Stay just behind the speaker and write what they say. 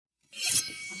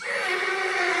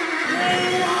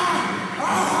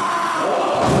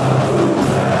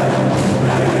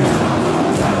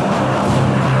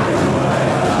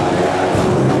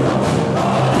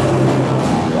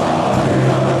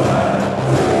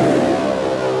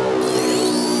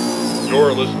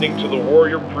You're listening to the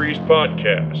Warrior Priest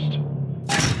Podcast.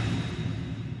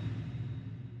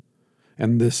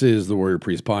 And this is the Warrior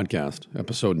Priest Podcast,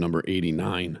 episode number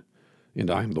 89. And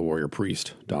I'm the Warrior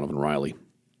Priest, Donovan Riley.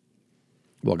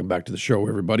 Welcome back to the show,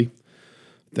 everybody.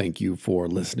 Thank you for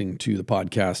listening to the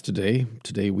podcast today.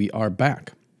 Today we are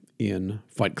back in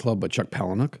Fight Club by Chuck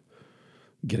Palahniuk,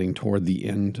 getting toward the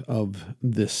end of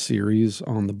this series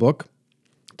on the book.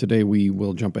 Today we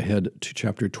will jump ahead to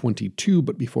chapter 22,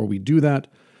 but before we do that,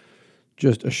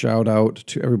 just a shout out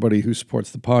to everybody who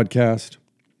supports the podcast,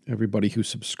 everybody who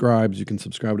subscribes. You can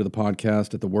subscribe to the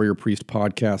podcast at the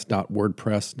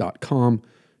warriorpriestpodcast.wordpress.com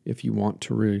if you want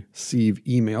to receive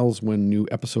emails when new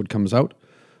episode comes out.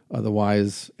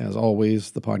 Otherwise, as always,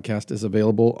 the podcast is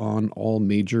available on all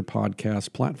major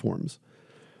podcast platforms.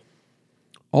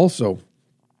 Also,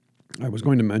 I was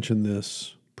going to mention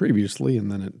this previously,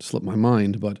 and then it slipped my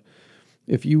mind, but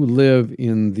if you live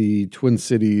in the Twin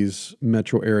Cities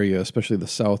metro area, especially the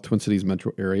South Twin Cities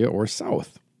metro area or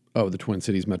south of the Twin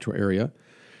Cities metro area,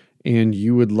 and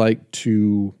you would like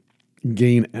to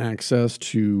gain access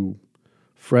to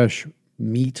fresh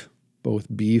meat, both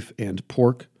beef and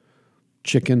pork,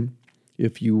 chicken,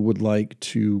 if you would like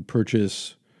to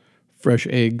purchase fresh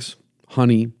eggs,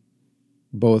 honey,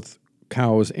 both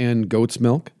cows and goat's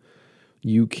milk,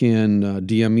 you can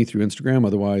DM me through Instagram.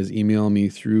 Otherwise, email me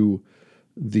through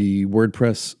the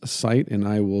WordPress site, and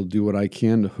I will do what I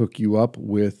can to hook you up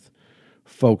with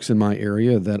folks in my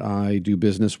area that I do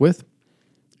business with,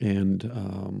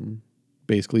 and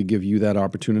basically give you that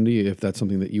opportunity if that's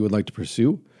something that you would like to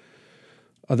pursue.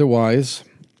 Otherwise,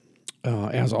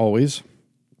 as always,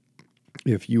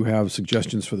 if you have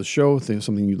suggestions for the show,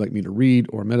 something you'd like me to read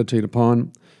or meditate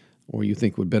upon, or you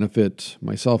think would benefit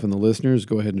myself and the listeners,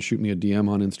 go ahead and shoot me a DM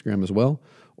on Instagram as well,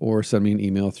 or send me an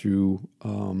email through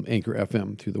Anchor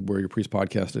FM, through the Warrior Priest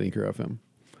Podcast at Anchor FM.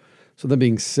 So that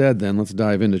being said, then, let's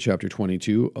dive into chapter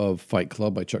 22 of Fight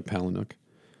Club by Chuck Palahniuk.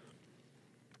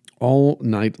 All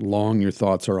night long, your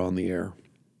thoughts are on the air.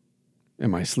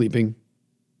 Am I sleeping?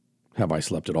 Have I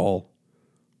slept at all?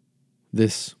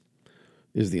 This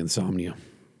is the insomnia.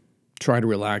 Try to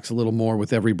relax a little more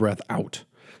with every breath out,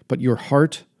 but your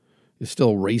heart is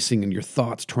still racing and your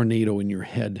thoughts tornado in your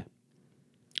head.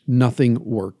 Nothing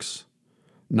works.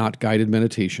 Not guided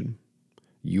meditation.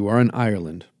 You are in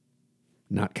Ireland.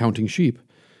 Not counting sheep.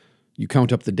 You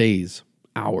count up the days,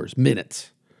 hours, minutes,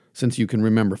 since you can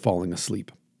remember falling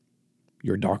asleep.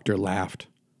 Your doctor laughed.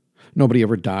 Nobody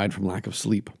ever died from lack of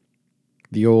sleep.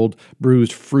 The old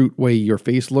bruised fruit way your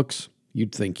face looks,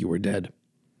 you'd think you were dead.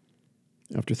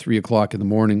 After 3 o'clock in the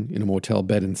morning in a motel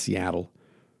bed in Seattle,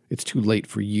 it's too late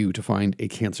for you to find a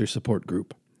cancer support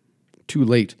group. Too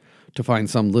late to find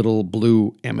some little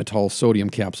blue amytal sodium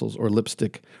capsules or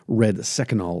lipstick red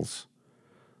secanols.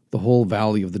 The whole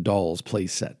Valley of the Dolls play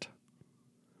set.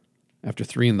 After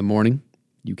 3 in the morning,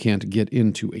 you can't get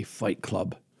into a fight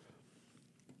club.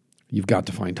 You've got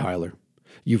to find Tyler.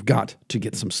 You've got to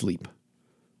get some sleep.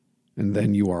 And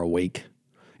then you are awake,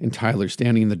 and Tyler's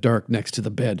standing in the dark next to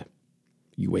the bed.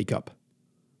 You wake up.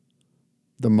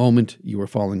 The moment you were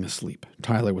falling asleep,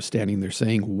 Tyler was standing there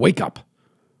saying, "Wake up!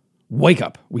 Wake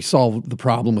up! We solved the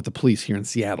problem with the police here in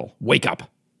Seattle. Wake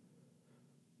up!"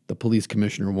 The police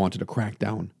commissioner wanted to crack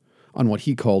down on what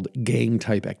he called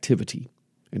gang-type activity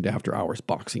and after-hours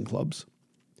boxing clubs.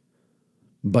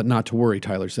 But not to worry,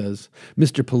 Tyler says.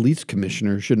 Mr. Police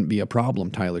Commissioner shouldn't be a problem,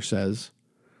 Tyler says.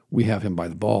 We have him by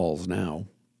the balls now.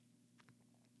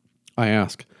 I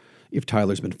ask if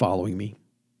Tyler's been following me.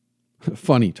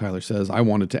 Funny, Tyler says. I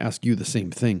wanted to ask you the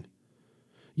same thing.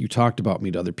 You talked about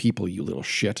me to other people, you little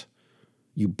shit.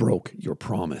 You broke your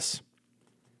promise.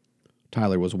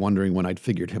 Tyler was wondering when I'd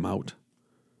figured him out.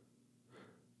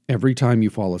 Every time you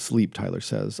fall asleep, Tyler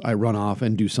says, I run off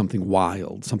and do something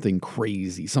wild, something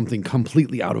crazy, something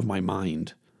completely out of my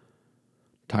mind.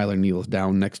 Tyler kneels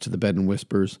down next to the bed and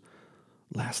whispers,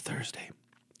 Last Thursday,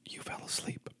 you fell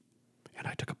asleep, and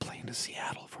I took a plane to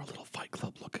Seattle for a little fight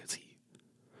club look-see.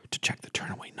 To check the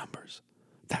turnaway numbers,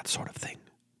 that sort of thing.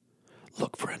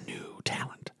 Look for a new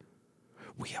talent.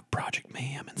 We have Project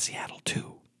Mayhem in Seattle,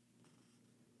 too.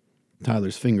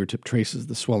 Tyler's fingertip traces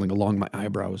the swelling along my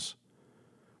eyebrows.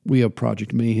 We have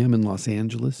Project Mayhem in Los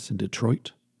Angeles and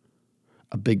Detroit.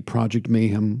 A big Project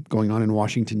Mayhem going on in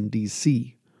Washington,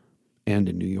 D.C. and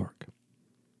in New York.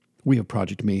 We have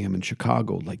Project Mayhem in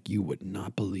Chicago like you would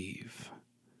not believe.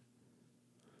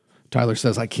 Tyler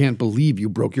says, I can't believe you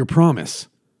broke your promise.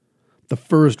 The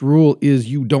first rule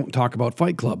is you don't talk about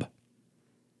Fight Club.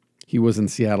 He was in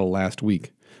Seattle last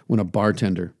week when a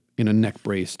bartender in a neck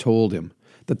brace told him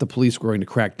that the police were going to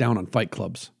crack down on fight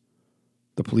clubs.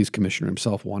 The police commissioner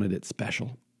himself wanted it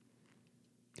special.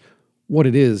 What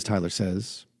it is, Tyler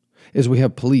says, is we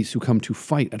have police who come to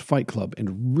fight at Fight Club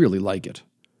and really like it.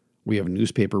 We have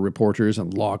newspaper reporters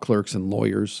and law clerks and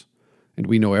lawyers, and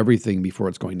we know everything before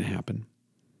it's going to happen.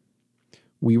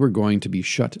 We were going to be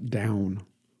shut down,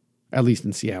 at least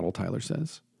in Seattle, Tyler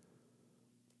says.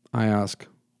 I ask,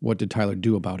 what did Tyler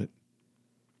do about it?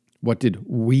 What did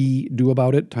we do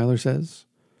about it, Tyler says?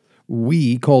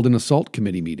 We called an assault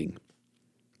committee meeting.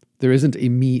 There isn't a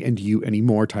me and you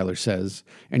anymore, Tyler says,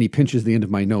 and he pinches the end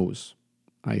of my nose.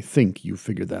 I think you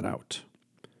figured that out.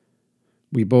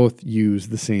 We both use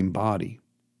the same body,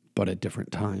 but at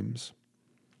different times.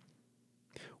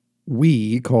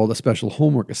 We called a special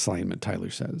homework assignment,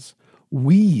 Tyler says.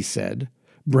 We said,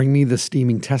 bring me the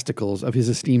steaming testicles of his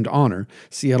esteemed honor,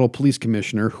 Seattle Police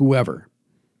Commissioner, whoever.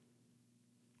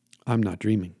 I'm not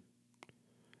dreaming.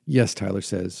 Yes, Tyler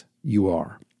says, you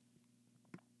are.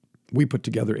 We put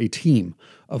together a team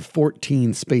of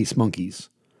 14 space monkeys,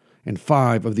 and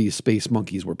 5 of these space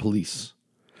monkeys were police.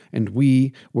 And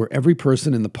we were every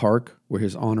person in the park where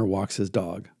his honor walks his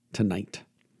dog tonight.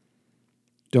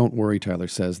 Don't worry, Tyler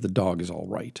says, the dog is all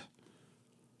right.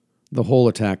 The whole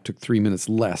attack took 3 minutes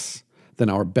less than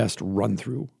our best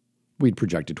run-through. We'd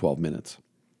projected 12 minutes.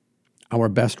 Our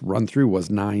best run-through was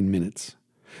 9 minutes.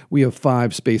 We have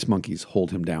 5 space monkeys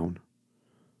hold him down.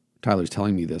 Tyler's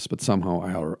telling me this, but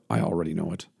somehow I already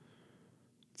know it.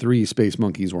 3 space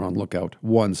monkeys were on lookout.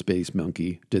 1 space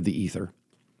monkey did the ether.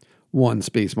 1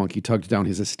 space monkey tugged down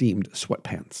his esteemed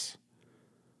sweatpants.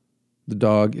 The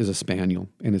dog is a spaniel,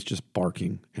 and it's just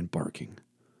barking and barking.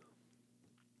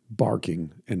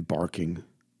 Barking and barking.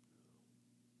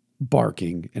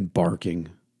 Barking and barking.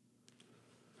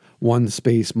 1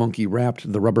 space monkey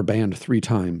wrapped the rubber band 3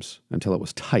 times until it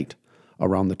was tight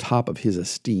around the top of his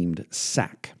esteemed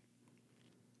sack.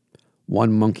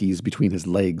 1 monkey's between his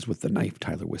legs with the knife,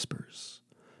 Tyler whispers,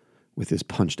 with his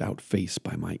punched-out face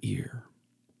by my ear.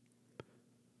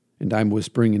 And I'm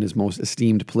whispering in his most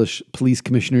esteemed police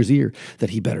commissioner's ear that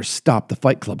he better stop the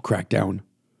Fight Club crackdown,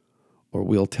 or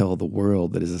we'll tell the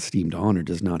world that his esteemed honor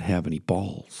does not have any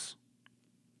balls.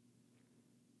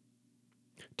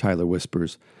 Tyler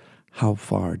whispers, how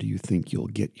far do you think you'll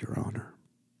get, Your Honor?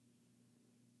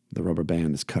 The rubber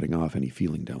band is cutting off any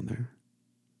feeling down there.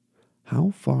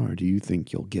 How far do you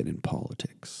think you'll get in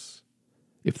politics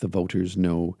if the voters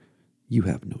know you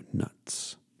have no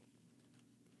nuts?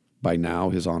 By now,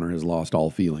 his honor has lost all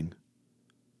feeling.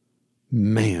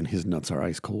 Man, his nuts are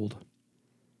ice cold.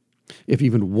 If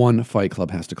even 1 Fight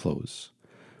Club has to close,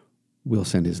 we'll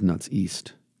send his nuts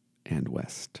east and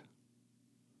west.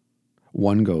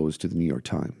 1 goes to the New York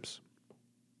Times.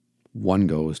 1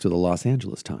 goes to the Los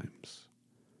Angeles Times.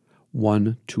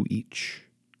 1 to each.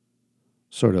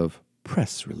 Sort of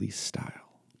press release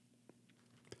style.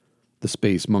 The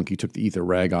space monkey took the ether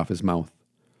rag off his mouth,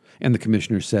 and the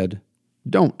commissioner said,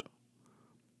 don't.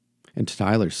 And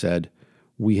Tyler said,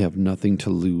 we have nothing to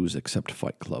lose except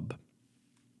Fight Club.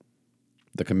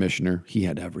 The commissioner, he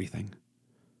had everything.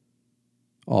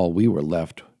 All we were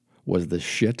left was the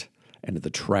shit and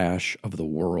the trash of the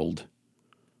world.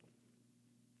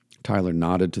 Tyler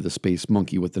nodded to the space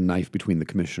monkey with the knife between the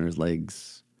commissioner's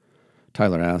legs.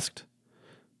 Tyler asked,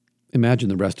 imagine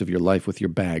the rest of your life with your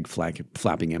bag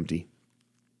flapping empty.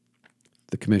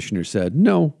 The commissioner said,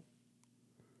 no.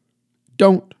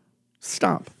 Don't.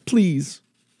 Stop, please.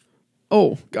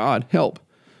 Oh, God, help.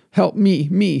 Help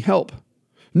me, help.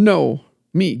 No,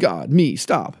 me, God, me,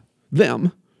 stop.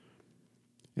 Them.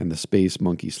 And the space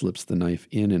monkey slips the knife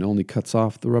in and only cuts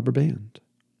off the rubber band.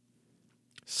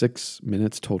 6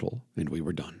 minutes total, and we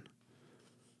were done.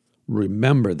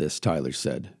 Remember this, Tyler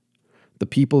said. The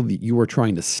people that you are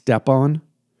trying to step on,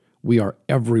 we are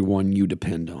everyone you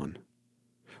depend on.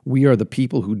 We are the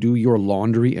people who do your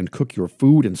laundry and cook your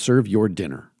food and serve your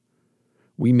dinner.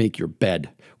 We make your bed.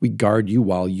 We guard you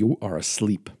while you are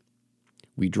asleep.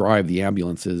 We drive the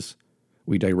ambulances.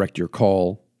 We direct your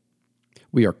call.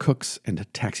 We are cooks and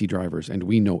taxi drivers, and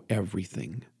we know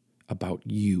everything about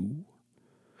you.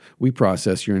 We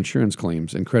process your insurance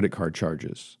claims and credit card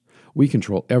charges. We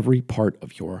control every part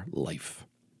of your life.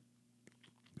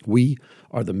 We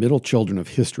are the middle children of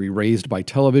history raised by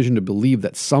television to believe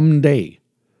that someday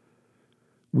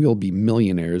we'll be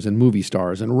millionaires and movie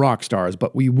stars and rock stars,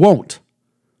 but we won't.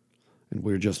 And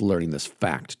we're just learning this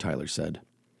fact, Tyler said.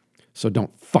 So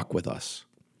don't fuck with us.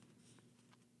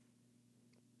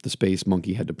 The space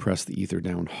monkey had to press the ether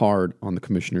down hard on the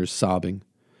commissioner's sobbing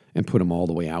and put him all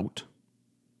the way out.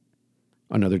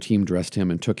 Another team dressed him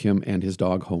and took him and his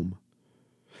dog home.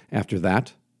 After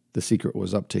that, the secret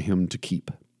was up to him to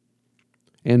keep.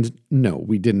 And no,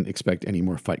 we didn't expect any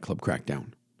more Fight Club crackdown.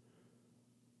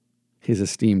 His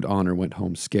esteemed honor went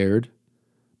home scared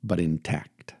but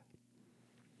intact.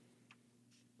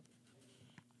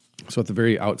 So at the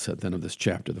very outset then of this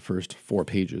chapter, the first 5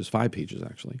 pages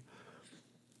actually,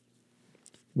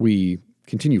 we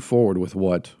continue forward with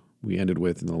what we ended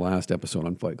with in the last episode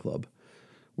on Fight Club,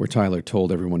 where Tyler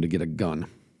told everyone to get a gun,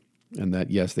 and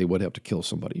that, yes, they would have to kill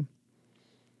somebody.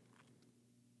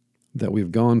 That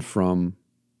we've gone from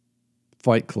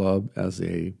Fight Club as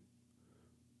a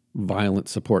violent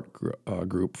support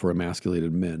group for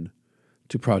emasculated men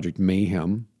to Project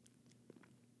Mayhem,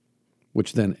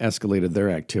 which then escalated their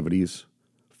activities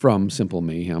from simple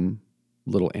mayhem,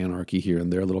 little anarchy here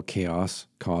and there, little chaos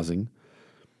causing,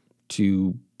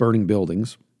 to burning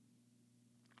buildings,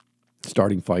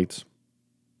 starting fights,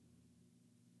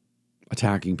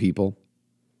 attacking people.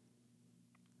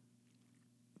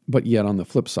 But yet on the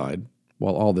flip side,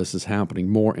 while all this is happening,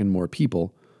 more and more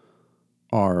people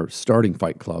are starting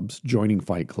fight clubs, joining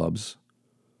fight clubs,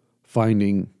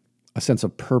 finding a sense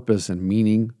of purpose and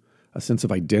meaning, a sense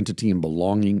of identity and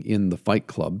belonging in the fight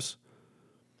clubs.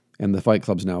 And the fight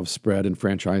clubs now have spread and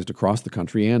franchised across the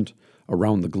country and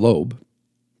around the globe.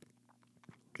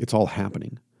 It's all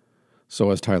happening. So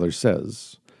as Tyler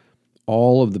says,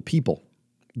 all of the people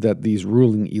that these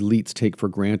ruling elites take for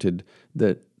granted,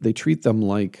 that they treat them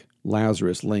like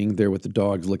Lazarus laying there with the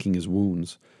dogs licking his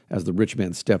wounds as the rich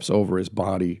man steps over his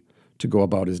body to go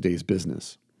about his day's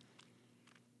business.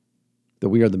 That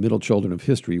we are the middle children of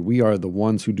history. We are the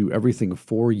ones who do everything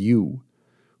for you,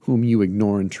 whom you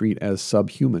ignore and treat as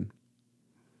subhuman.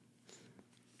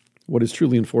 What is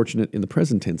truly unfortunate in the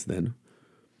present tense, then,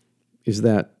 is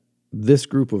that this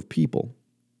group of people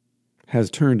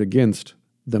has turned against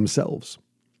themselves.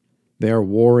 They are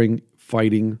warring,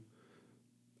 fighting,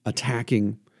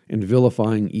 attacking, and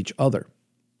vilifying each other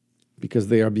because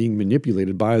they are being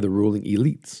manipulated by the ruling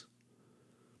elites.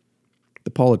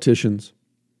 The politicians,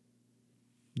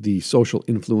 the social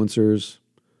influencers,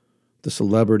 the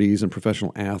celebrities and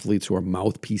professional athletes who are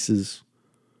mouthpieces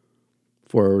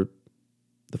for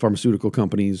the pharmaceutical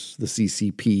companies, the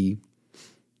CCP,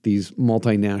 these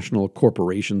multinational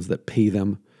corporations that pay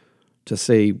them to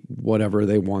say whatever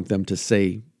they want them to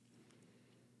say.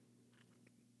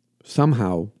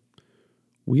 Somehow,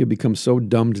 we have become so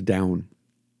dumbed down,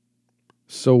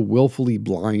 so willfully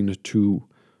blind to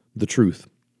the truth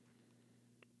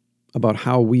about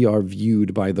how we are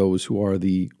viewed by those who are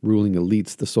the ruling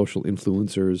elites, the social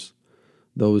influencers,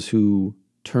 those who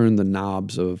turn the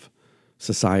knobs of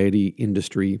society,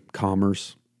 industry,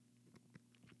 commerce.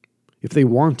 If they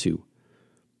want to,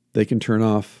 they can turn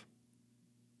off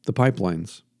the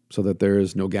pipelines so that there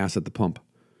is no gas at the pump.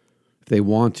 If they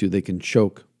want to, they can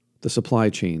choke the supply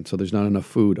chain so there's not enough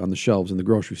food on the shelves in the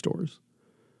grocery stores.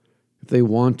 If they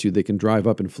want to, they can drive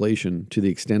up inflation to the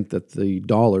extent that the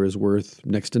dollar is worth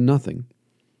next to nothing.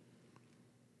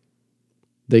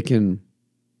 They can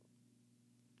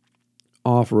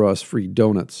offer us free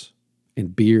donuts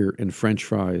and beer and French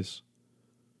fries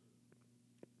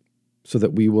so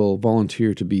that we will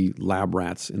volunteer to be lab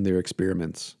rats in their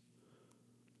experiments.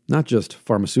 Not just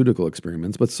pharmaceutical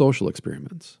experiments, but social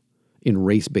experiments in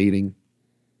race baiting,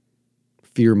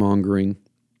 fear-mongering,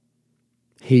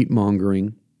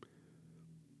 hate-mongering.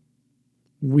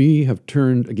 We have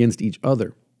turned against each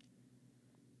other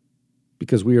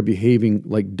because we are behaving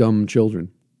like dumb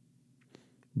children.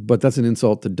 But that's an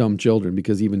insult to dumb children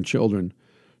because even children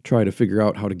try to figure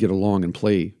out how to get along and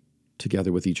play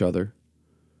together with each other.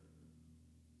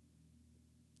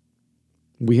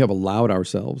 We have allowed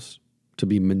ourselves to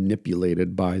be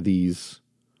manipulated by these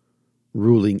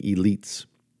ruling elites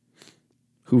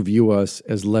who view us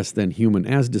as less than human,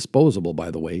 as disposable,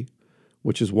 by the way,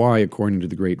 which is why, according to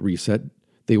the Great Reset,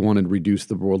 they wanted to reduce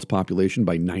the world's population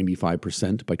by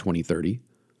 95% by 2030.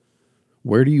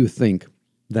 Where do you think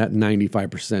that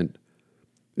 95%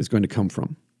 is going to come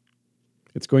from?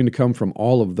 It's going to come from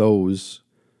all of those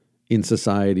in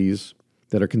societies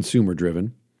that are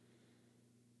consumer-driven,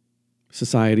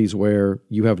 societies where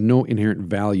you have no inherent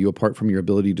value apart from your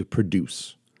ability to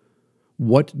produce.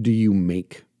 What do you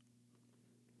make?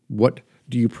 What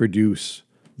do you produce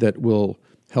that will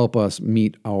help us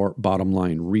meet our bottom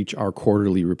line, reach our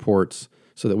quarterly reports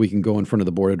so that we can go in front of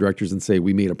the board of directors and say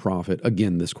we made a profit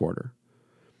again this quarter?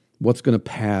 What's going to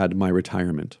pad my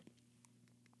retirement?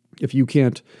 If you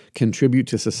can't contribute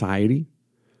to society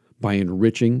by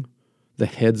enriching the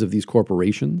heads of these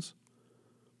corporations,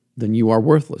 then you are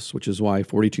worthless, which is why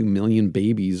 42 million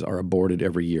babies are aborted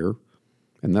every year,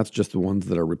 and that's just the ones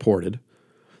that are reported.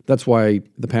 That's why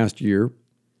the past year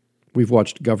we've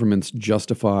watched governments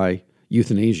justify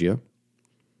euthanasia,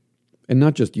 and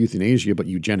not just euthanasia, but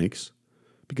eugenics,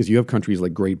 because you have countries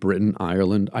like Great Britain,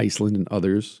 Ireland, Iceland, and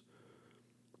others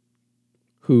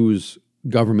whose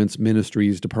governments,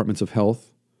 ministries, departments of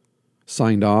health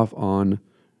signed off on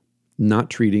not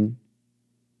treating,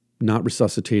 not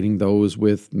resuscitating those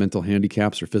with mental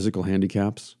handicaps or physical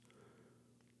handicaps.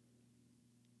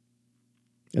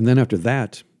 And then after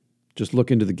that, just look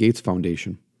into the Gates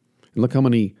Foundation and look how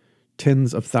many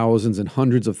tens of thousands and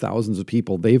hundreds of thousands of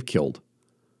people they've killed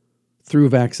through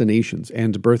vaccinations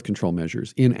and birth control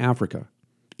measures in Africa,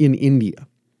 in India,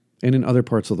 and in other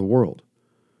parts of the world.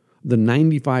 The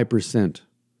 95%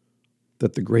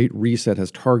 that the Great Reset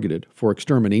has targeted for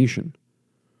extermination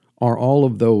are all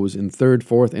of those in third,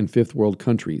 fourth, and fifth world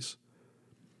countries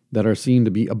that are seen to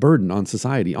be a burden on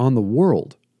society, on the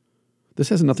world. This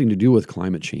has nothing to do with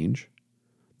climate change.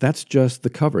 That's just the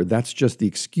cover. That's just the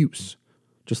excuse.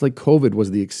 Just like COVID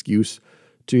was the excuse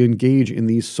to engage in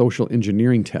these social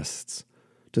engineering tests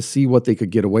to see what they could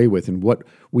get away with and what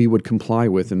we would comply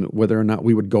with and whether or not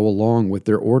we would go along with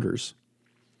their orders.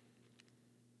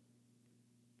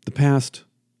 The past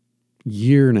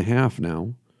year and a half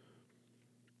now,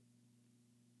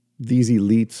 these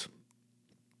elites,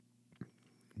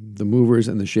 the movers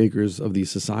and the shakers of these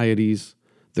societies,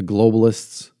 the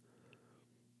globalists,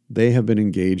 they have been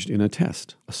engaged in a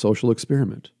test, a social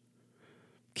experiment.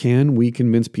 Can we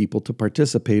convince people to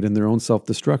participate in their own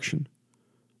self-destruction,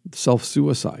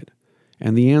 self-suicide?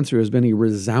 And the answer has been a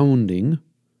resounding,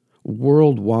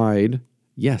 worldwide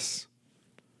yes.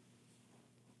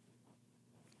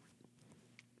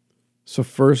 So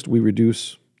first, we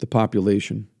reduce the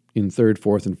population in third,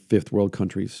 fourth, and fifth world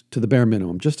countries to the bare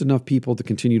minimum, just enough people to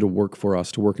continue to work for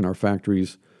us, to work in our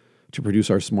factories, to produce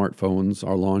our smartphones,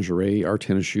 our lingerie, our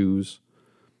tennis shoes,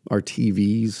 our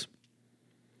TVs.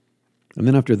 And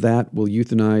then after that, we'll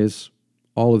euthanize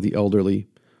all of the elderly.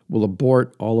 We'll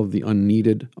abort all of the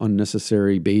unneeded,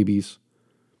 unnecessary babies.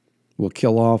 We'll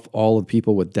kill off all of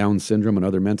people with Down syndrome and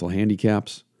other mental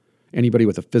handicaps. Anybody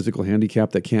with a physical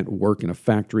handicap that can't work in a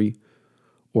factory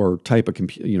or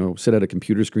sit at a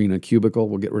computer screen in a cubicle,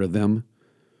 we'll get rid of them.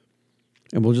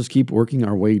 And we'll just keep working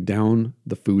our way down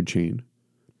the food chain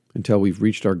until we've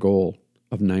reached our goal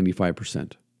of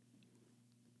 95%.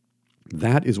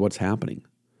 That is what's happening.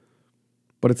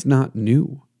 But it's not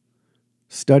new.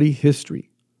 Study history.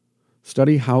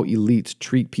 Study how elites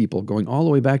treat people going all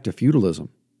the way back to feudalism.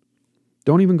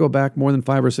 Don't even go back more than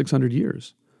 500 or 600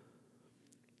 years.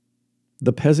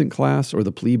 The peasant class or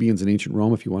the plebeians in ancient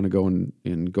Rome, if you want to go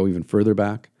and go even further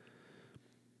back,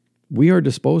 we are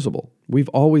disposable. We've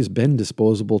always been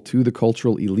disposable to the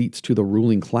cultural elites, to the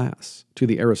ruling class, to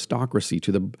the aristocracy,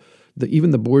 to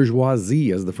even the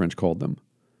bourgeoisie, as the French called them.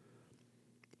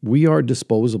 We are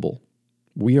disposable.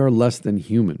 We are less than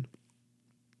human.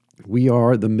 We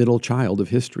are the middle child of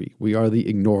history. We are the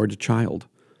ignored child.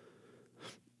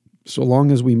 So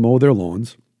long as we mow their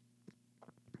lawns,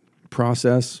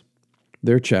 process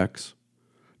their checks,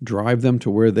 drive them to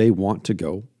where they want to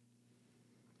go,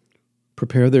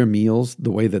 prepare their meals the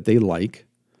way that they like,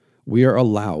 we are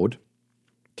allowed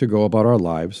to go about our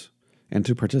lives and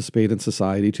to participate in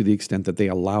society to the extent that they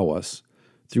allow us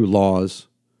through laws,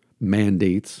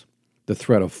 mandates, the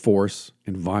threat of force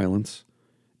and violence,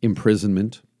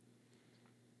 imprisonment.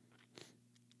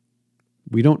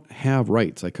 We don't have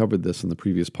rights. I covered this in the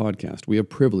previous podcast. We have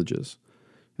privileges.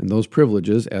 And those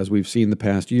privileges, as we've seen the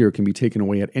past year, can be taken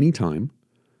away at any time.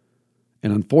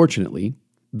 And unfortunately,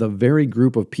 the very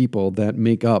group of people that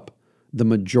make up the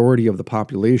majority of the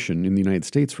population in the United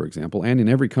States, for example, and in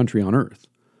every country on earth,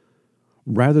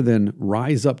 rather than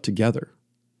rise up together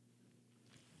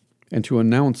and to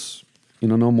announce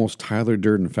in an almost Tyler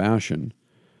Durden fashion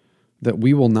that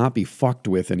we will not be fucked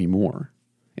with anymore,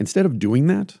 instead of doing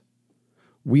that,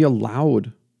 we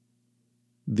allowed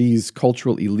these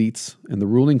cultural elites and the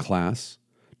ruling class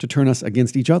to turn us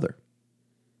against each other,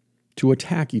 to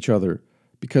attack each other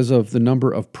because of the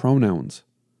number of pronouns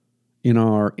in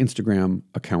our Instagram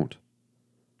account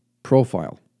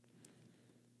profile,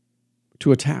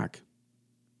 to attack,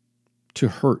 to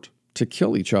hurt, to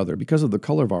kill each other because of the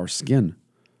color of our skin,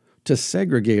 to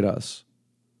segregate us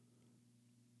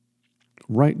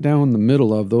right down the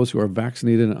middle of those who are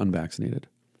vaccinated and unvaccinated.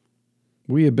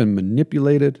 We have been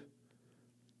manipulated.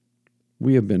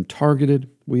 We have been targeted.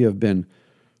 We have been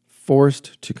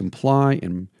forced to comply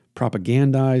and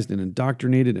propagandized and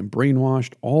indoctrinated and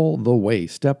brainwashed all the way,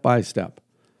 step by step,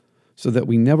 so that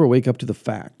we never wake up to the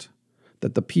fact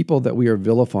that the people that we are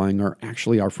vilifying are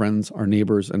actually our friends, our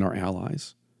neighbors, and our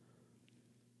allies.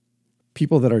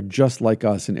 People that are just like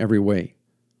us in every way.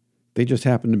 They just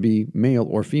happen to be male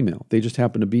or female. They just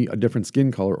happen to be a different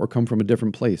skin color or come from a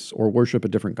different place or worship a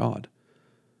different god.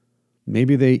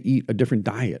 Maybe they eat a different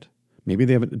diet. Maybe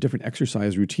they have a different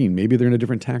exercise routine. Maybe they're in a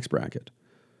different tax bracket.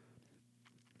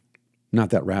 Not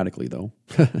that radically, though.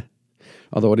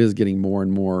 Although it is getting more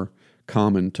and more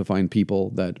common to find people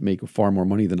that make far more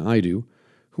money than I do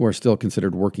who are still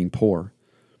considered working poor.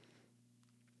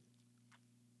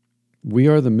 We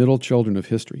are the middle children of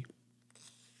history.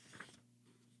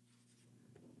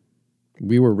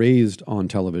 We were raised on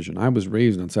television. I was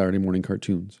raised on Saturday morning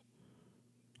cartoons.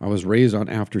 I was raised on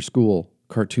after-school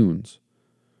cartoons.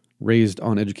 Raised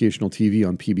on educational TV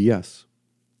on PBS.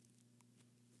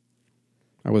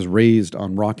 I was raised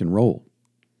on rock and roll.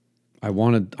 I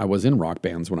was in rock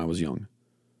bands when I was young.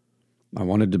 I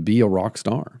wanted to be a rock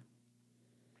star.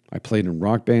 I played in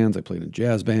rock bands. I played in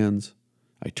jazz bands.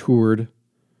 I toured.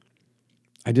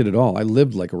 I did it all. I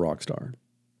lived like a rock star.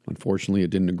 Unfortunately, it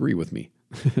didn't agree with me.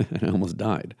 I almost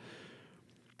died.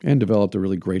 And developed a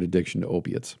really great addiction to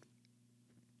opiates.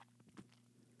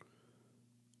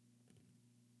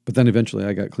 But then eventually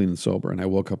I got clean and sober, and I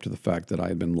woke up to the fact that I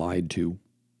had been lied to,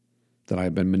 that I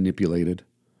had been manipulated,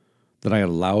 that I had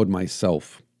allowed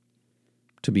myself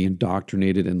to be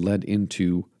indoctrinated and led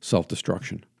into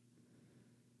self-destruction.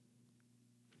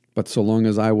 But so long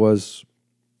as I was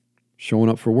showing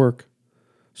up for work,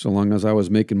 so long as I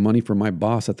was making money for my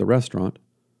boss at the restaurant,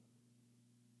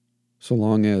 so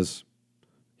long as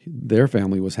their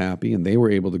family was happy and they were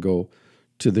able to go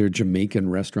to their Jamaican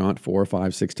restaurant 4,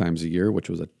 5, 6 times a year, which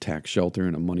was a tax shelter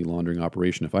and a money laundering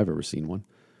operation if I've ever seen one.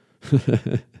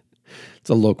 It's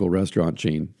a local restaurant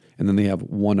chain. And then they have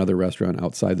one other restaurant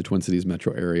outside the Twin Cities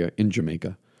metro area in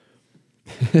Jamaica.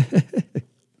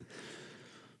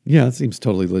 Yeah, it seems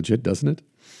totally legit, doesn't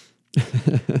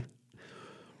it?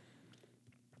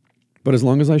 But as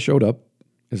long as I showed up,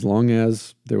 as long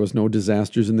as there was no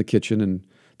disasters in the kitchen and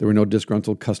there were no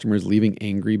disgruntled customers leaving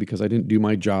angry because I didn't do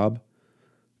my job,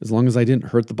 as long as I didn't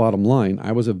hurt the bottom line,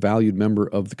 I was a valued member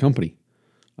of the company.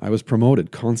 I was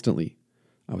promoted constantly.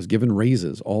 I was given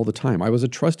raises all the time. I was a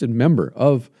trusted member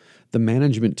of the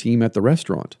management team at the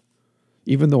restaurant,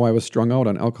 even though I was strung out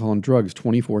on alcohol and drugs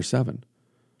 24/7.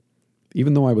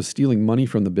 Even though I was stealing money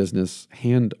from the business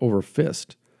hand over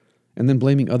fist and then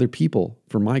blaming other people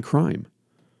for my crime.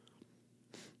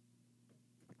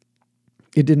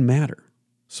 It didn't matter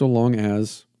so long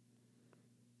as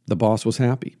the boss was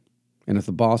happy. And if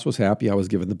the boss was happy, I was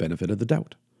given the benefit of the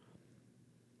doubt.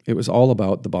 It was all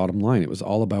about the bottom line. It was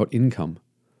all about income.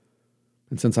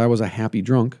 And since I was a happy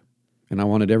drunk and I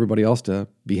wanted everybody else to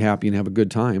be happy and have a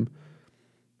good time,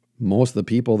 most of the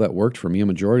people that worked for me, a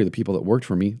majority of the people that worked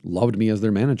for me, loved me as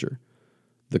their manager.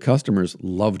 The customers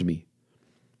loved me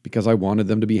because I wanted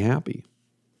them to be happy,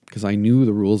 because I knew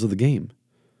the rules of the game.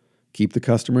 Keep the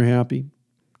customer happy,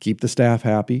 keep the staff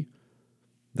happy.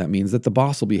 That means that the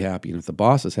boss will be happy. And if the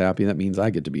boss is happy, that means I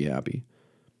get to be happy.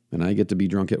 And I get to be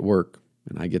drunk at work.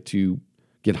 And I get to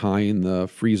get high in the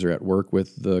freezer at work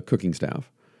with the cooking staff.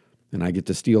 And I get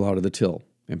to steal out of the till.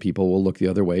 And people will look the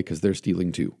other way because they're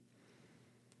stealing too.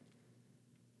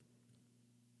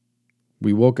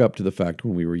 We woke up to the fact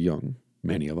when we were young,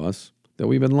 many of us, that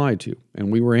we've been lied to. And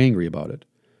we were angry about it.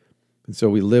 And so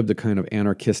we lived a kind of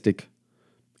anarchistic,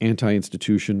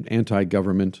 anti-institution,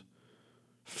 anti-government,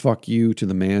 fuck you to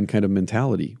the man kind of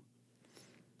mentality.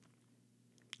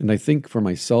 And I think for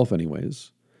myself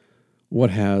anyways, what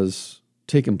has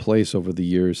taken place over the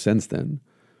years since then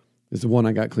is the one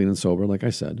I got clean and sober, like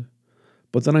I said.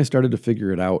 But then I started to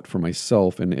figure it out for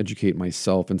myself and educate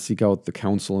myself and seek out the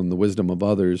counsel and the wisdom of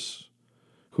others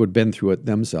who had been through it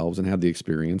themselves and had the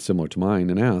experience similar to mine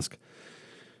and ask,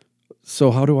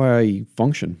 so how do I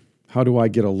function? How do I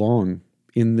get along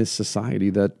in this society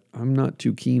that I'm not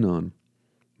too keen on?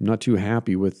 I'm not too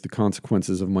happy with the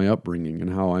consequences of my upbringing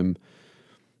and how I'm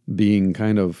being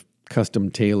kind of custom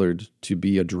tailored to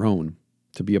be a drone,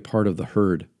 to be a part of the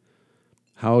herd.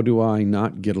 How do I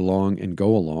not get along and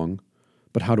go along,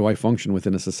 but how do I function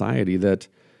within a society that,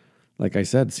 like I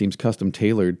said, seems custom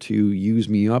tailored to use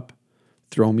me up,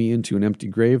 throw me into an empty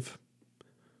grave,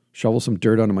 shovel some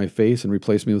dirt onto my face and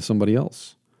replace me with somebody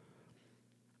else?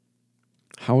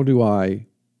 How do I,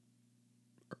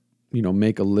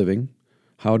 make a living?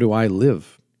 How do I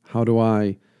live? How do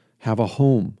I have a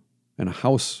home and a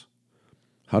house?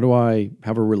 How do I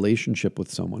have a relationship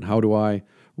with someone? How do I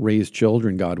raise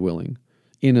children, God willing,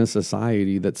 in a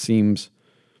society that seems,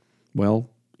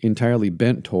 entirely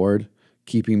bent toward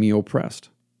keeping me oppressed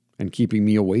and keeping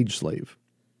me a wage slave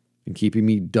and keeping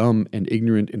me dumb and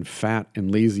ignorant and fat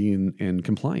and lazy and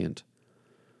compliant?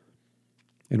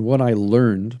 And what I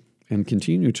learned and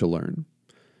continue to learn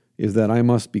is that I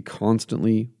must be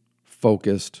constantly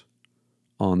focused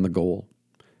on the goal,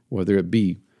 whether it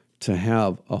be to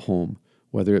have a home,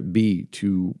 whether it be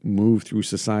to move through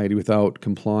society without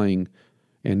complying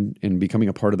and becoming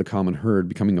a part of the common herd,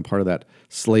 becoming a part of that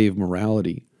slave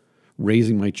morality,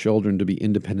 raising my children to be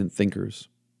independent thinkers,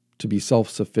 to be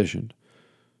self-sufficient,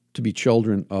 to be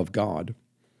children of God,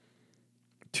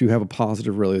 to have a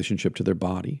positive relationship to their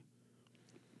body,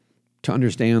 to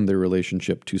understand their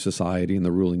relationship to society and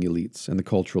the ruling elites and the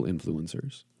cultural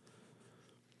influencers.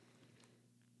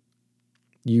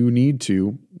 You need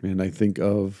to, and I think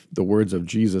of the words of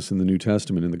Jesus in the New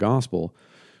Testament in the Gospel.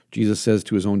 Jesus says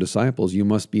to his own disciples, "You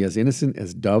must be as innocent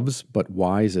as doves, but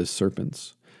wise as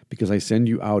serpents, because I send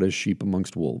you out as sheep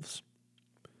amongst wolves."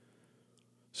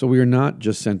 So we are not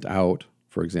just sent out,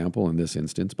 for example, in this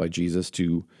instance, by Jesus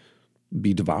to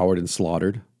be devoured and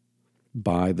slaughtered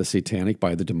by the satanic,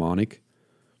 by the demonic,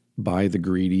 by the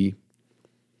greedy,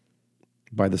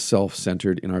 by the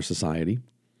self-centered in our society.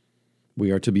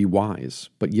 We are to be wise,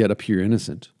 but yet appear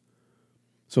innocent.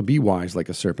 So be wise like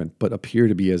a serpent, but appear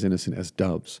to be as innocent as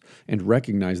doves, and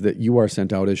recognize that you are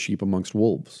sent out as sheep amongst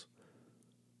wolves.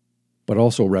 But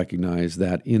also recognize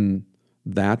that in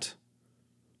that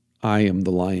I am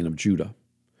the Lion of Judah,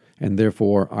 and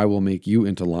therefore I will make you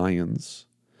into lions,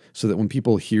 so that when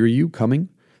people hear you coming,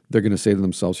 they're going to say to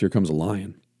themselves, "Here comes a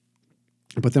lion."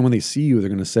 But then when they see you, they're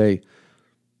going to say,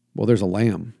 "Well, there's a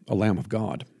lamb of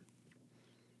God."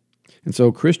 And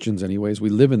so Christians, anyways, we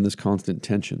live in this constant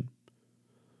tension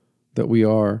that we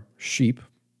are sheep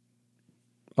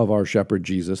of our shepherd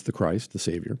Jesus, the Christ, the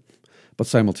Savior. But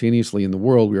simultaneously in the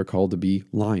world, we are called to be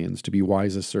lions, to be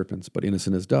wise as serpents, but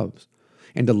innocent as doves.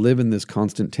 And to live in this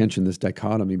constant tension, this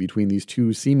dichotomy between these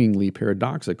two seemingly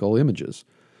paradoxical images,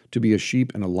 to be a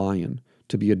sheep and a lion,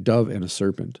 to be a dove and a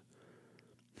serpent.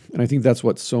 And I think that's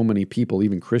what so many people,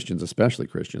 even Christians, especially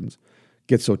Christians,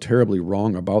 get so terribly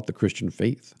wrong about the Christian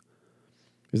faith,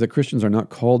 is that Christians are not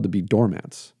called to be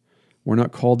doormats. We're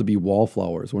not called to be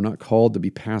wallflowers. We're not called to be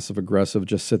passive-aggressive,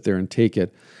 just sit there and take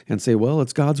it and say, well,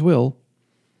 it's God's will.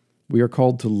 We are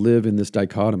called to live in this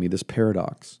dichotomy, this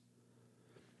paradox,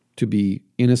 to be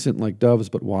innocent like doves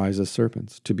but wise as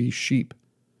serpents, to be sheep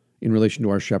in relation to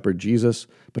our shepherd Jesus,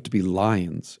 but to be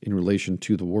lions in relation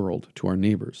to the world, to our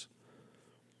neighbors.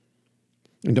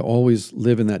 And to always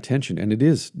live in that tension. And it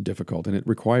is difficult, and it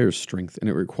requires strength, and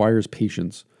it requires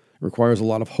patience. It requires a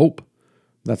lot of hope.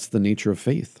 That's the nature of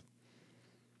faith.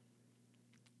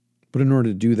 But in order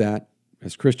to do that,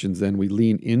 as Christians, then we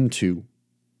lean into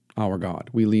our God.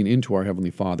 We lean into our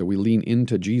Heavenly Father. We lean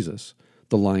into Jesus,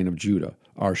 the Lion of Judah,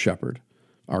 our shepherd,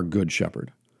 our good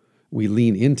shepherd. We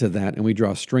lean into that and we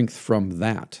draw strength from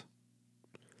that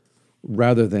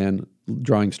rather than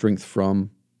drawing strength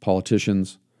from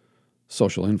politicians,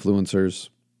 social influencers,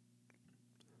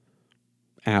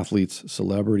 athletes,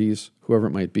 celebrities, whoever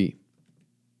it might be.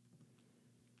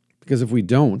 Because if we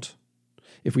don't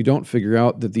figure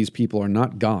out that these people are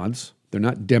not gods, they're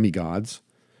not demigods,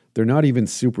 they're not even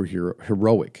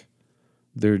heroic,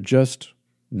 they're just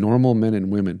normal men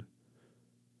and women.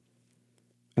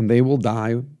 And they will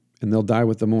die, and they'll die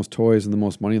with the most toys and the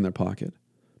most money in their pocket,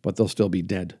 but they'll still be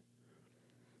dead.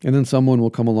 And then someone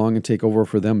will come along and take over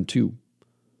for them too.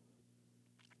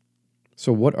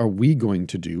 So what are we going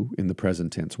to do in the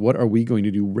present tense? What are we going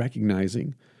to do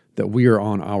recognizing that we are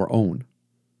on our own?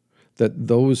 That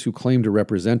those who claim to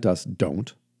represent us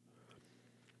don't.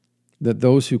 That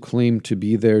those who claim to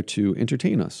be there to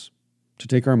entertain us, to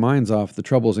take our minds off the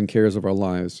troubles and cares of our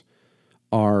lives,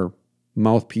 are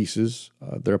mouthpieces.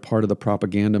 They're a part of the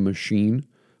propaganda machine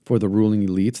for the ruling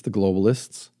elites, the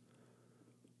globalists.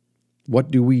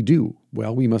 What do we do?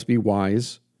 Well, we must be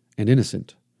wise and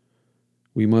innocent.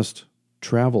 We must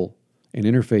travel and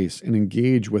interface and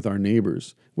engage with our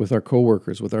neighbors, with our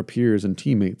coworkers, with our peers and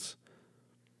teammates.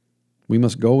 We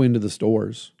must go into the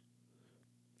stores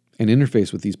and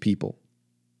interface with these people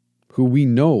who we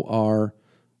know are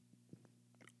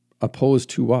opposed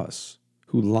to us,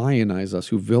 who lionize us,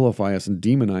 who vilify us and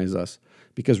demonize us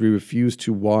because we refuse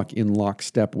to walk in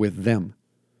lockstep with them.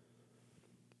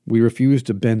 We refuse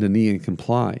to bend a knee and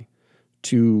comply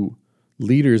to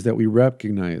leaders that we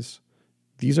recognize.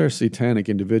 These are satanic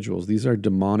individuals. These are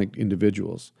demonic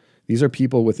individuals. These are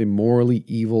people with a morally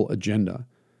evil agenda,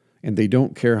 and they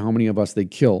don't care how many of us they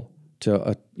kill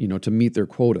to meet their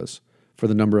quotas for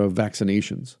the number of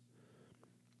vaccinations.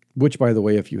 Which, by the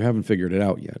way, if you haven't figured it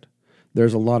out yet,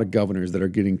 there's a lot of governors that are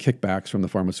getting kickbacks from the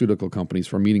pharmaceutical companies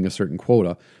for meeting a certain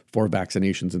quota for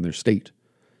vaccinations in their state,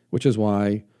 which is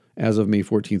why, as of May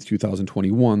 14th,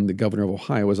 2021, the governor of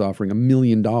Ohio is offering $1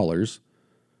 million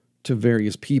to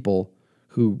various people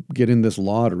who get in this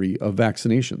lottery of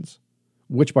vaccinations,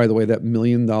 which, by the way, that $1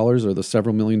 million or the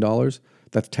several $1 million,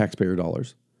 that's taxpayer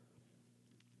dollars.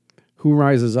 Who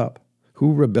rises up?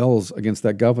 Who rebels against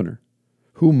that governor?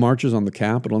 Who marches on the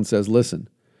Capitol and says, listen,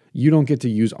 you don't get to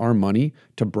use our money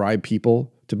to bribe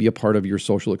people to be a part of your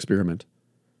social experiment.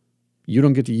 You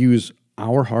don't get to use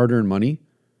our hard-earned money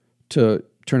to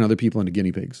turn other people into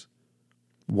guinea pigs.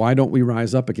 Why don't we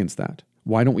rise up against that?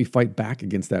 Why don't we fight back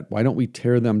against that? Why don't we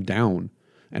tear them down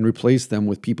and replace them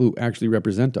with people who actually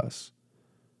represent us?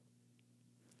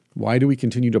 Why do we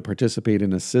continue to participate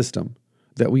in a system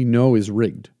that we know is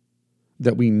rigged,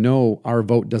 that we know our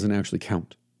vote doesn't actually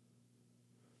count?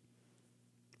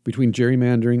 Between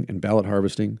gerrymandering and ballot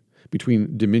harvesting,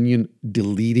 between Dominion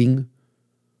deleting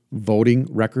voting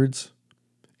records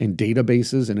and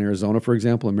databases in Arizona, for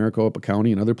example, in Maricopa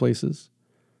County and other places,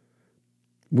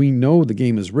 we know the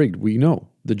game is rigged. We know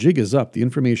the jig is up. The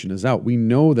information is out. We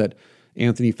know that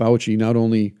Anthony Fauci not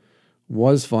only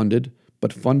was funded,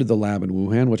 but funded the lab in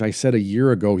Wuhan, which I said a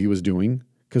year ago he was doing,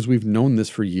 because we've known this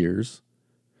for years.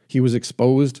 He was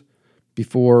exposed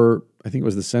before, I think it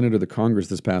was the Senate or the Congress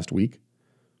this past week.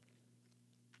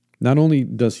 Not only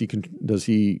does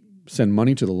he send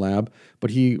money to the lab,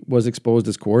 but he was exposed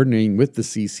as coordinating with the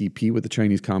CCP, with the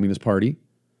Chinese Communist Party,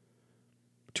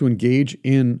 to engage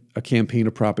in a campaign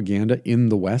of propaganda in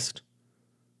the West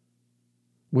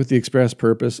with the express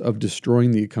purpose of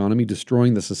destroying the economy,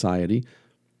 destroying the society,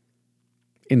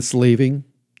 enslaving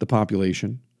the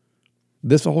population.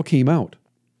 This all came out,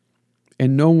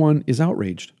 and no one is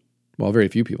outraged. Well, very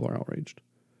few people are outraged.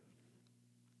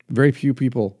 Very few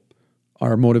people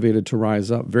are motivated to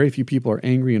rise up. Very few people are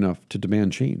angry enough to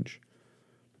demand change.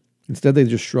 Instead, they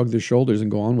just shrug their shoulders and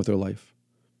go on with their life.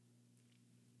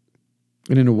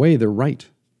 And in a way, they're right,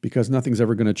 because nothing's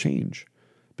ever going to change.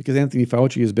 Because Anthony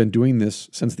Fauci has been doing this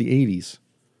since the 80s.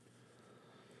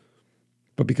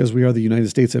 But because we are the United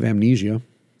States of amnesia,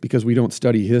 because we don't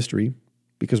study history,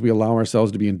 because we allow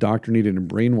ourselves to be indoctrinated and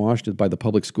brainwashed by the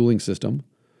public schooling system,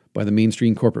 by the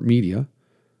mainstream corporate media,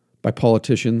 by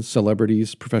politicians,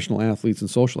 celebrities, professional athletes, and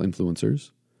social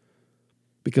influencers,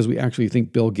 because we actually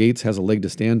think Bill Gates has a leg to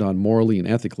stand on morally and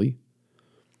ethically,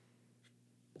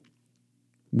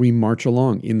 we march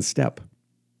along in step.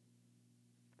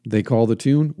 They call the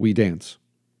tune, we dance.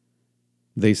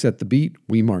 They set the beat,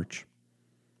 we march.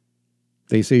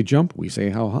 They say jump, we say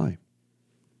how high.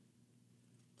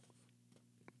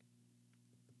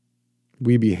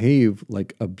 We behave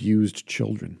like abused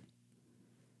children,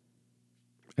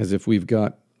 as if we've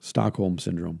got Stockholm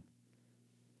Syndrome.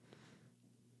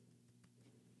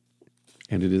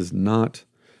 And it is not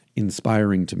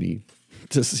inspiring to me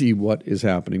to see what is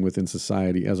happening within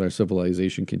society as our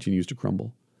civilization continues to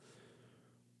crumble.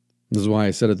 This is why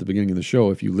I said at the beginning of the show,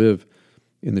 if you live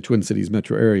in the Twin Cities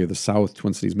metro area, the South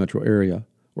Twin Cities metro area,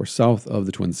 or south of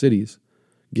the Twin Cities,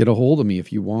 get a hold of me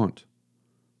if you want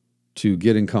to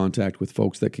get in contact with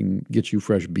folks that can get you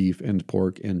fresh beef and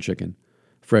pork and chicken,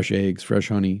 fresh eggs, fresh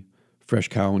honey, fresh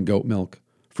cow and goat milk,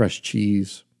 fresh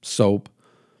cheese, soap.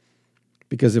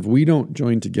 Because if we don't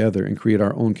join together and create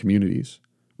our own communities,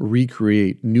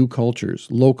 recreate new cultures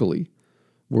locally,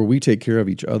 where we take care of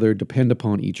each other, depend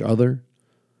upon each other,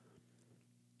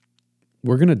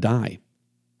 we're going to die.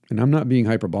 And I'm not being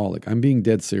hyperbolic. I'm being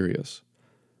dead serious.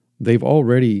 They've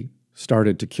already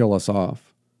started to kill us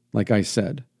off, like I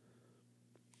said.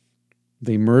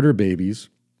 They murder babies,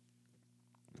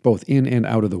 both in and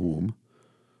out of the womb.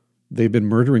 They've been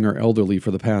murdering our elderly for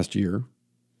the past year.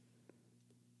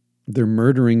 They're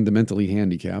murdering the mentally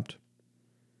handicapped.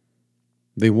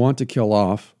 They want to kill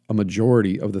off a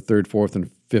majority of the third, fourth,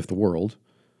 and fifth world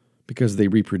because they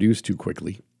reproduce too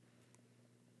quickly.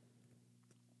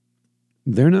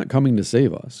 They're not coming to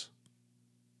save us.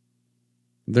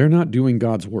 They're not doing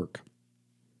God's work.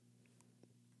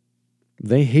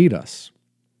 They hate us.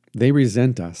 They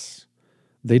resent us.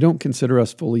 They don't consider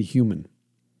us fully human,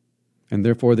 and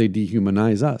therefore they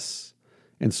dehumanize us.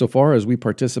 And so far as we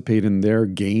participate in their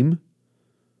game,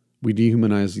 we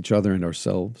dehumanize each other and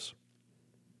ourselves,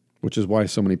 which is why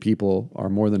so many people are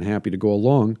more than happy to go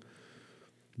along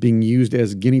being used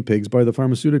as guinea pigs by the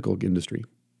pharmaceutical industry,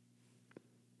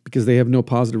 because they have no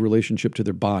positive relationship to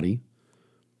their body.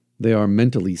 They are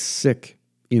mentally sick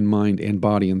in mind and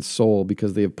body and soul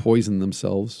because they have poisoned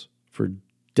themselves for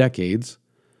decades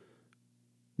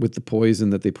with the poison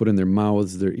that they put in their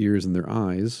mouths, their ears, and their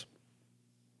eyes.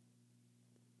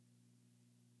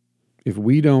 If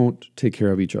we don't take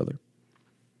care of each other,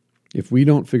 if we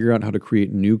don't figure out how to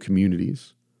create new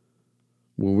communities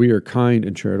where we are kind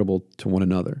and charitable to one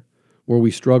another, where we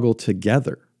struggle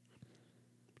together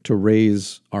to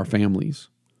raise our families,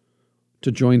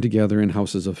 to join together in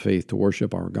houses of faith to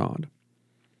worship our God,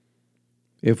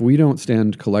 if we don't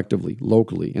stand collectively,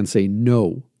 locally, and say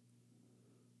no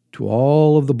to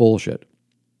all of the bullshit,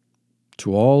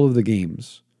 to all of the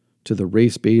games, to the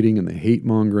race baiting and the hate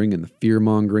mongering and the fear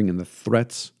mongering and the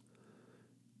threats,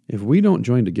 if we don't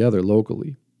join together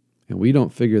locally and we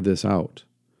don't figure this out,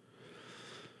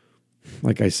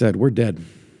 like I said, we're dead.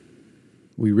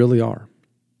 We really are,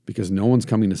 because no one's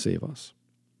coming to save us.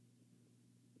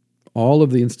 All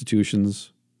of the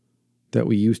institutions that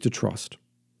we used to trust,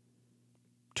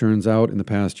 turns out in the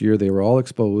past year they were all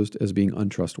exposed as being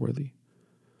untrustworthy,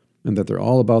 and that they're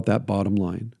all about that bottom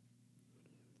line.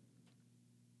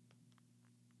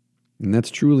 And that's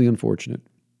truly unfortunate,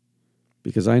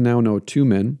 because I now know two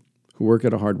men who work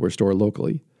at a hardware store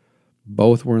locally.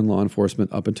 Both were in law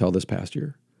enforcement up until this past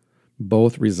year.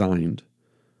 Both resigned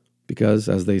because,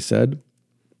 as they said,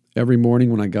 every morning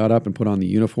when I got up and put on the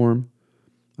uniform,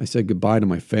 I said goodbye to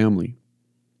my family.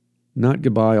 Not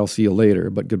goodbye, I'll see you later,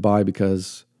 but goodbye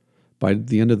because by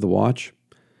the end of the watch,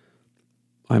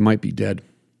 I might be dead.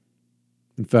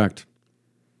 In fact,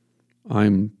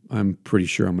 I'm pretty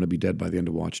sure I'm going to be dead by the end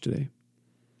of watch today.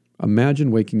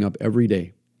 Imagine waking up every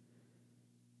day,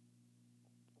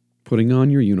 putting on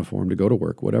your uniform to go to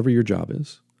work, whatever your job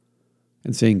is,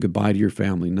 and saying goodbye to your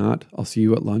family. Not, I'll see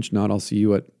you at lunch, not, I'll see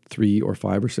you at 3 or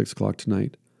 5 or 6 o'clock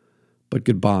tonight, but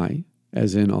goodbye,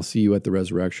 as in, I'll see you at the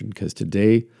resurrection, because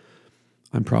today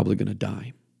I'm probably going to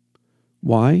die.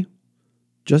 Why?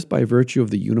 Just by virtue of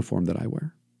the uniform that I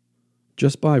wear.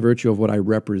 Just by virtue of what I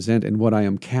represent and what I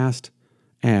am cast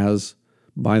as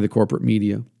by the corporate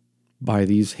media, by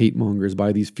these hate mongers,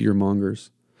 by these fear mongers,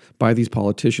 by these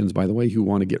politicians, by the way, who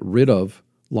want to get rid of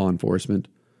law enforcement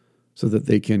so that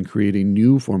they can create a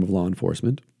new form of law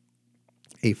enforcement,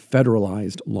 a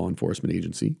federalized law enforcement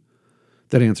agency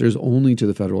that answers only to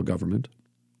the federal government.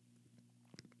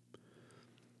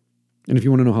 And if you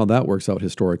want to know how that works out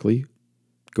historically,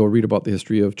 go read about the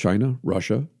history of China,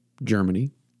 Russia,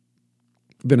 Germany,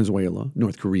 Venezuela,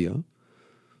 North Korea,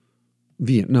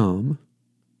 Vietnam.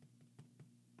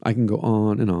 I can go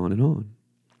on and on and on.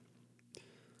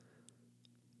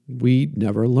 We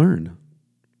never learn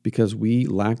because we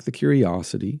lack the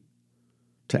curiosity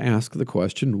to ask the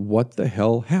question, what the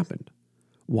hell happened?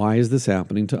 Why is this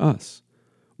happening to us?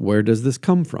 Where does this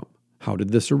come from? How did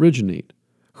this originate?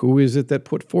 Who is it that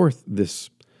put forth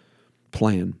this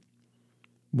plan?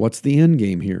 What's the end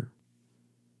game here?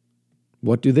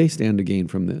 What do they stand to gain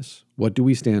from this? What do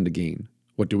we stand to gain?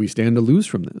 What do we stand to lose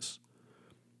from this?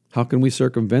 How can we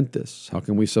circumvent this? How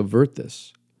can we subvert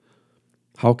this?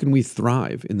 How can we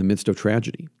thrive in the midst of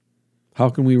tragedy? How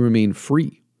can we remain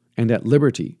free and at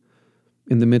liberty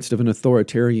in the midst of an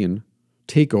authoritarian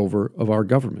takeover of our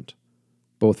government,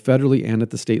 both federally and at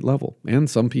the state level, and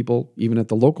some people even at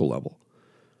the local level?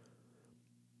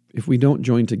 If we don't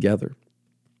join together,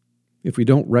 if we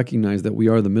don't recognize that we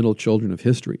are the middle children of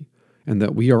history and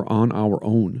that we are on our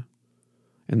own,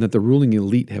 and that the ruling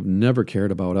elite have never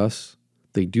cared about us,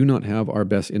 they do not have our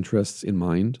best interests in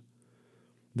mind,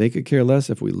 they could care less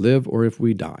if we live or if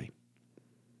we die.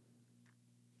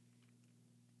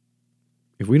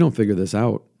 If we don't figure this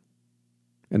out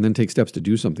and then take steps to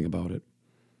do something about it,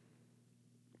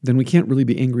 then we can't really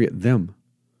be angry at them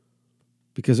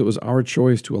because it was our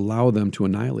choice to allow them to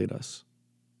annihilate us.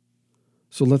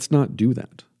 So let's not do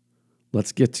that.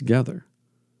 Let's get together.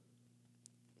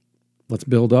 Let's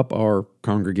build up our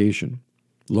congregation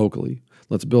locally.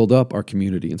 Let's build up our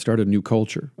community and start a new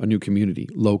culture, a new community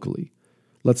locally.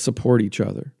 Let's support each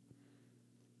other.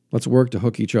 Let's work to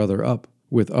hook each other up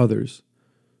with others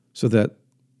so that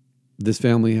this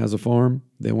family has a farm.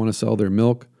 They want to sell their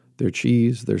milk, their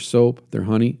cheese, their soap, their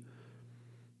honey.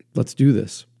 Let's do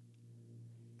this.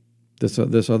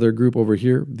 This other group over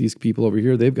here, these people over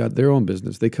here, they've got their own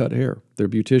business. They cut hair. They're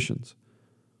beauticians.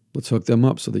 Let's hook them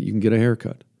up so that you can get a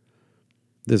haircut.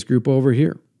 This group over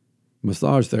here,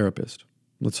 massage therapist.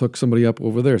 Let's hook somebody up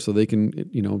over there so they can,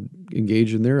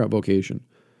 engage in their vocation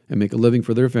and make a living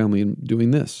for their family in doing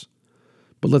this.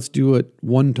 But let's do it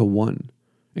one-to-one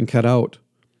and cut out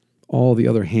all the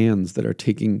other hands that are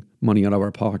taking money out of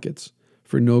our pockets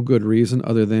for no good reason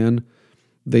other than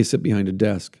they sit behind a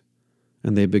desk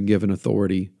and they've been given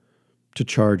authority to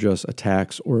charge us a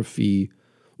tax or a fee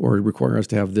or require us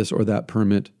to have this or that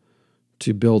permit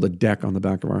to build a deck on the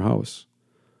back of our house.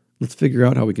 Let's figure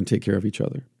out how we can take care of each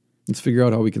other. Let's figure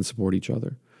out how we can support each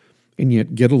other and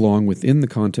yet get along within the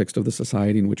context of the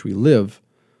society in which we live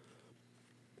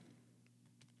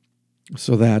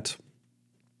so that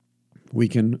we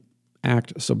can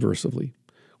act subversively.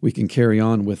 We can carry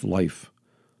on with life.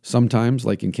 Sometimes,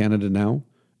 like in Canada now,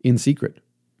 in secret.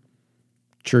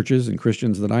 Churches and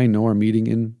Christians that I know are meeting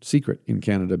in secret in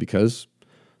Canada because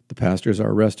the pastors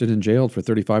are arrested and jailed for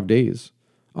 35 days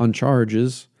on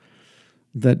charges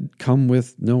that come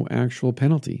with no actual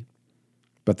penalty.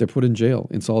 but they're put in jail,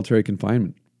 in solitary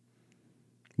confinement.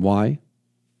 Why?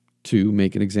 To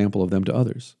make an example of them to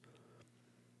others.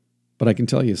 But I can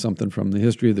tell you something from the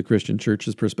history of the Christian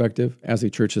church's perspective, as a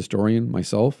church historian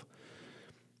myself,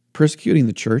 persecuting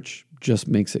the church just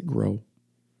makes it grow.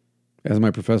 As my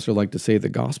professor liked to say, the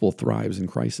gospel thrives in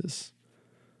crisis.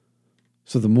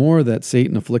 So the more that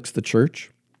Satan afflicts the church,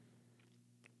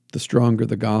 the stronger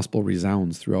the gospel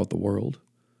resounds throughout the world.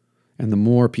 And the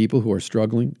more people who are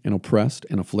struggling and oppressed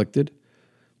and afflicted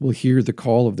will hear the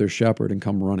call of their shepherd and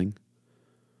come running.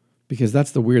 Because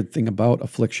that's the weird thing about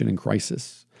affliction and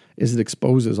crisis, is it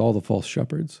exposes all the false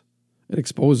shepherds. It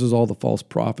exposes all the false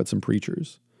prophets and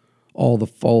preachers, all the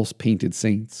false painted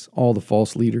saints, all the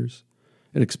false leaders.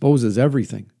 It exposes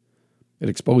everything. It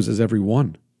exposes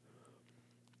everyone.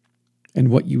 And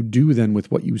what you do then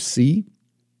with what you see,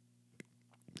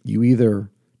 you either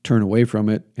turn away from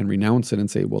it and renounce it and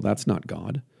say, well, that's not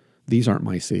God. These aren't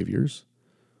my saviors.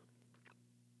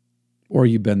 Or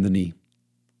you bend the knee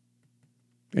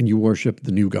and you worship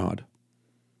the new God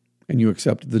and you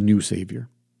accept the new Savior.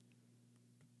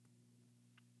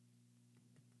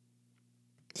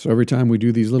 So every time we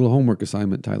do these little homework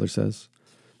assignment, Tyler says,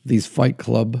 these Fight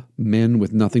Club men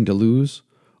with nothing to lose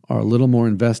are a little more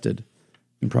invested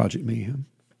in Project Mayhem.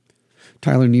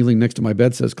 Tyler, kneeling next to my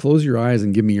bed, says, close your eyes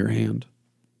and give me your hand.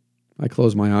 I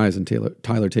close my eyes and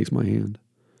Tyler takes my hand.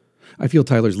 I feel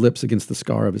Tyler's lips against the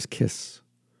scar of his kiss.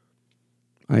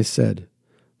 I said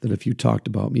that if you talked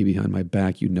about me behind my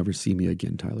back, you'd never see me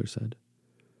again, Tyler said.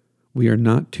 We are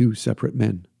not two separate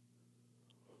men.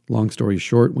 Long story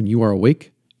short, when you are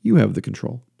awake, you have the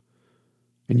control.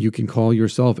 And you can call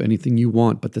yourself anything you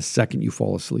want, but the second you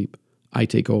fall asleep, I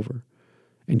take over,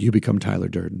 and you become Tyler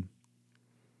Durden.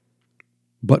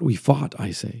 But we fought,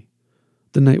 I say,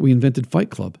 the night we invented Fight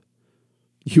Club.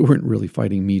 You weren't really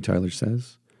fighting me, Tyler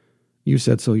says. You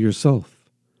said so yourself.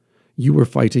 You were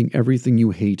fighting everything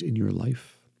you hate in your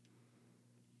life.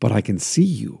 But I can see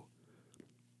you.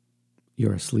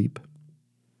 You're asleep.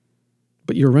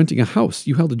 But you're renting a house.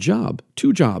 You held a job,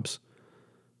 2 jobs.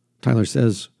 Tyler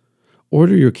says,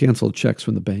 order your canceled checks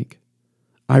from the bank.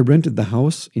 I rented the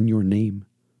house in your name.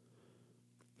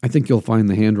 I think you'll find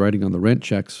the handwriting on the rent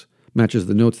checks matches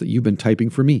the notes that you've been typing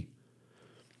for me.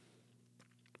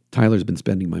 Tyler's been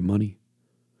spending my money.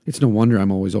 It's no wonder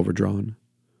I'm always overdrawn.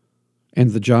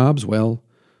 And the jobs, well,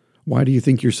 why do you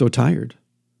think you're so tired?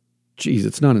 Geez,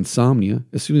 it's not insomnia.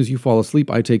 As soon as you fall asleep,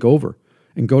 I take over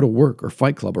and go to work or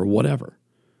Fight Club or whatever.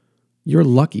 You're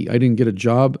lucky I didn't get a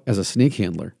job as a snake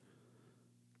handler.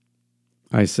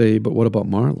 I say, but what about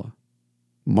Marla?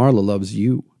 Marla loves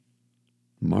you.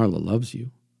 Marla loves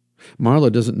you.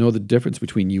 Marla doesn't know the difference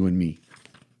between you and me.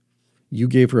 You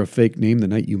gave her a fake name the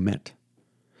night you met.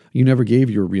 You never gave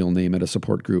your real name at a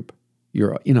support group.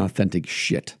 You're inauthentic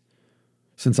shit.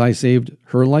 Since I saved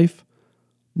her life,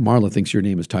 Marla thinks your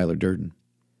name is Tyler Durden.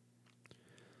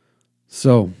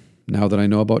 So, now that I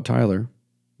know about Tyler,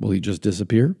 will he just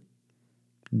disappear?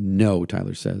 No,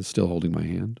 Tyler says, still holding my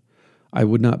hand. I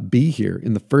would not be here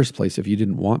in the first place if you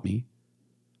didn't want me.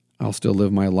 I'll still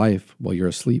live my life while you're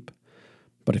asleep.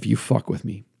 But if you fuck with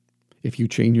me, if you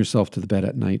chain yourself to the bed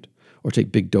at night or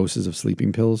take big doses of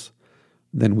sleeping pills,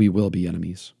 then we will be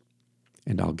enemies.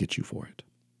 And I'll get you for it.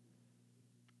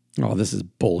 Oh, this is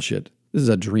bullshit. This is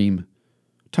a dream.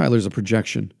 Tyler's a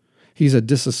projection. He's a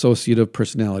dissociative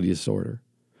personality disorder,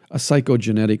 a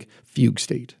psychogenetic fugue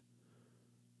state.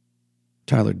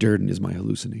 Tyler Durden is my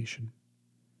hallucination.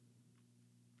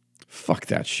 Fuck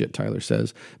that shit, Tyler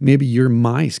says. Maybe you're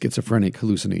my schizophrenic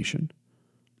hallucination.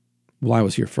 Well, I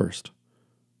was here first.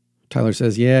 Tyler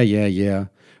says, yeah.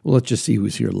 Well, let's just see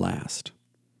who's here last.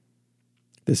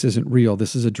 This isn't real.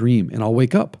 This is a dream, and I'll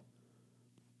wake up.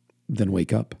 Then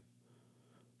wake up.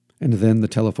 And then the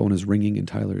telephone is ringing and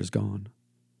Tyler is gone.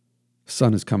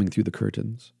 Sun is coming through the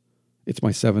curtains. It's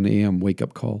my 7 a.m.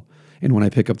 wake-up call, and when I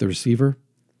pick up the receiver,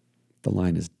 the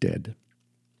line is dead.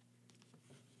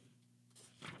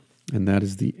 And that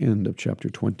is the end of chapter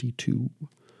 22,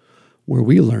 where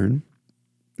we learn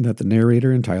that the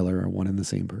narrator and Tyler are one and the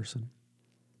same person.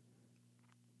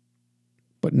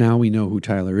 But now we know who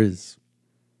Tyler is.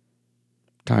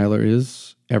 Tyler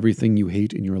is everything you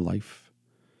hate in your life.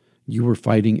 You were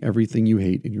fighting everything you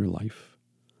hate in your life.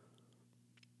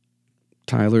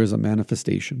 Tyler is a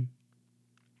manifestation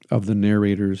of the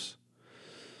narrator's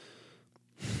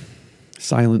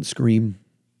silent scream,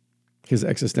 his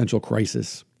existential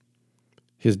crisis,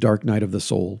 his dark night of the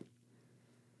soul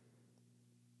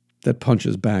that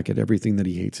punches back at everything that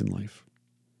he hates in life.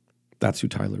 That's who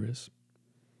Tyler is.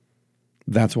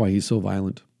 That's why he's so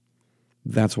violent.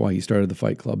 That's why he started the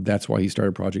Fight Club. That's why he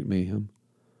started Project Mayhem.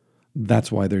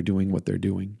 That's why they're doing what they're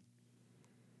doing.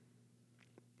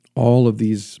 All of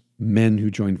these men who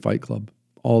join Fight Club,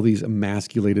 all these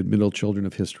emasculated middle children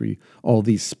of history, all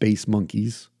these space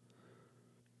monkeys,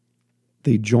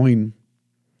 they join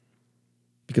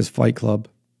because Fight Club,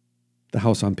 The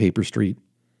House on Paper Street,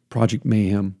 Project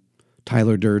Mayhem,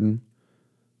 Tyler Durden,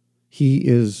 he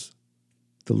is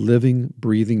the living,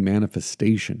 breathing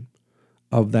manifestation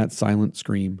of that silent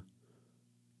scream,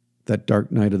 that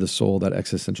dark night of the soul, that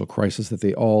existential crisis that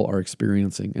they all are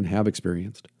experiencing and have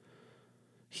experienced.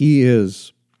 He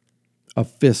is a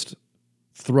fist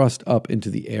thrust up into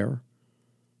the air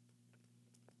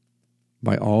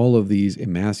by all of these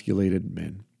emasculated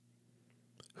men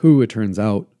who, it turns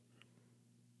out,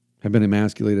 have been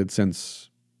emasculated since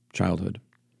childhood.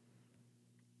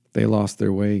 They lost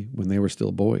their way when they were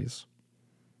still boys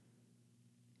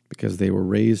because they were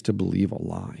raised to believe a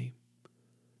lie,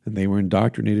 and they were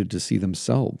indoctrinated to see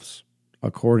themselves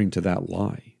according to that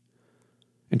lie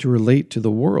and to relate to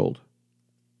the world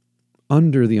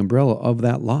under the umbrella of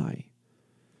that lie.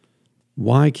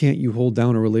 Why can't you hold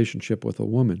down a relationship with a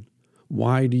woman?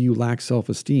 Why do you lack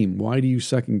self-esteem? Why do you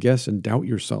second guess and doubt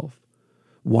yourself?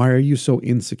 Why are you so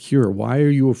insecure? Why are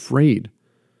you afraid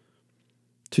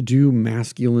to do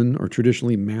masculine or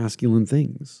traditionally masculine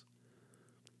things?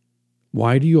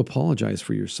 Why do you apologize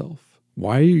for yourself?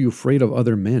 Why are you afraid of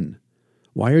other men?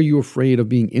 Why are you afraid of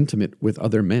being intimate with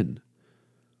other men?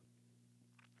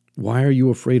 Why are you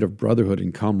afraid of brotherhood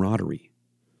and camaraderie?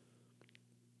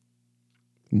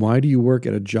 Why do you work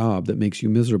at a job that makes you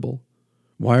miserable?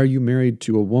 Why are you married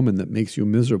to a woman that makes you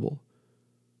miserable?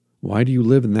 Why do you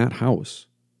live in that house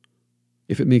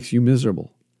if it makes you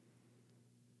miserable?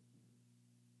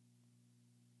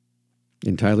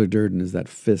 And Tyler Durden is that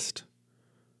fist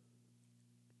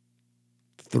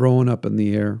thrown up in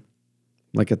the air,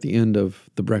 like at the end of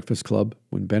The Breakfast Club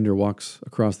when Bender walks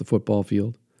across the football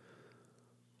field.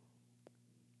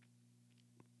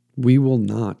 We will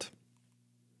not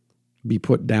be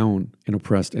put down and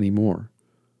oppressed anymore.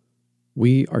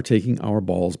 We are taking our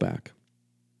balls back.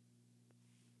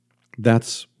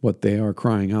 That's what they are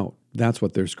crying out. That's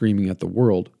what they're screaming at the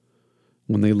world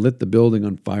when they lit the building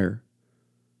on fire,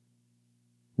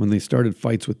 when they started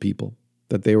fights with people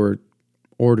that they were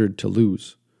ordered to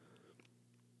lose,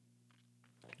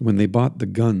 when they bought the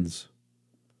guns,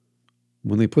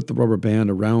 when they put the rubber band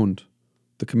around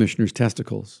the commissioner's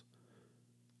testicles,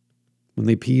 when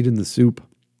they peed in the soup.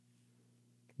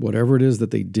 Whatever it is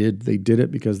that they did it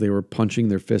because they were punching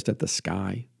their fist at the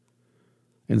sky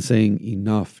and saying,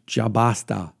 enough, ya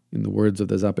basta, in the words of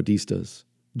the Zapatistas.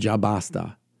 Ya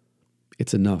basta.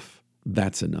 It's enough.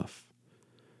 That's enough.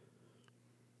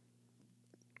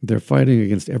 They're fighting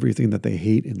against everything that they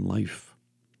hate in life.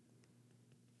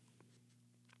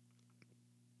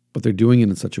 But they're doing it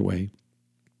in such a way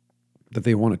that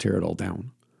they want to tear it all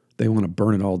down. They want to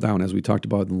burn it all down. As we talked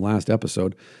about in the last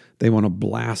episode, they want to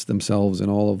blast themselves and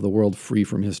all of the world free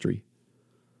from history.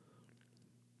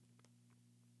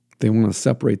 They want to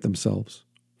separate themselves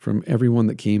from everyone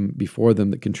that came before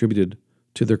them that contributed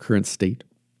to their current state.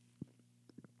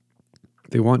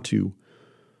 They want to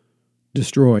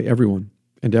destroy everyone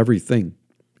and everything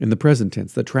in the present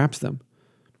tense that traps them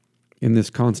in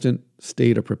this constant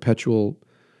state of perpetual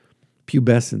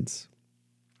pubescence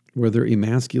where they're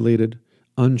emasculated,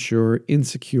 unsure,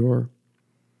 insecure,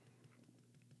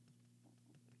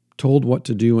 told what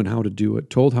to do and how to do it,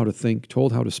 told how to think,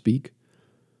 told how to speak.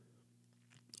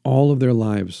 All of their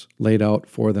lives laid out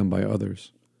for them by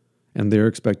others, and they're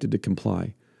expected to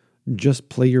comply. Just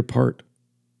play your part.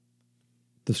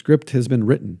 The script has been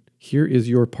written. Here is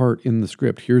your part in the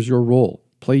script. Here's your role.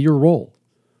 Play your role.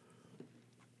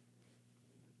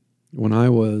 When I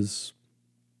was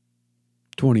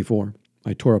 24,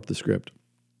 I tore up the script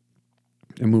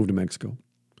and moved to Mexico.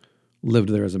 Lived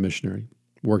there as a missionary.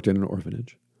 Worked in an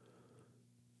orphanage.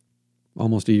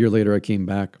 Almost a year later, I came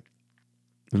back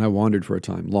and I wandered for a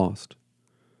time, lost.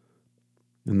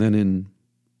 And then in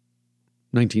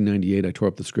 1998, I tore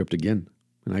up the script again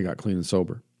and I got clean and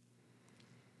sober.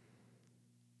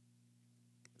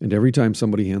 And every time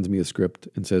somebody hands me a script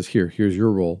and says, here's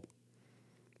your role,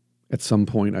 at some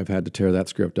point I've had to tear that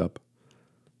script up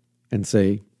and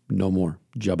say, no more,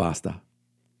 ya basta.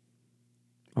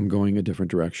 I'm going a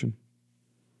different direction.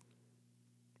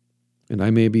 And I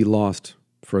may be lost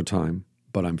for a time,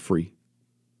 but I'm free.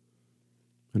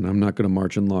 And I'm not going to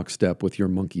march in lockstep with your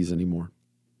monkeys anymore.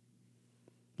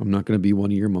 I'm not going to be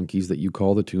one of your monkeys that you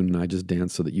call the tune and I just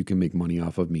dance so that you can make money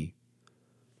off of me.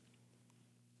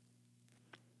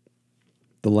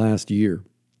 The last year,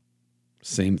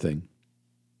 same thing.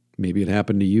 Maybe it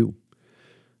happened to you.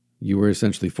 You were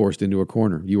essentially forced into a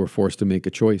corner. You were forced to make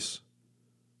a choice,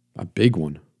 a big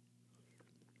one.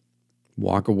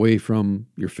 Walk away from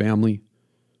your family,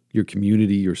 your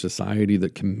community, your society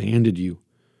that commanded you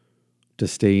to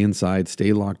stay inside,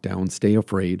 stay locked down, stay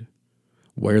afraid,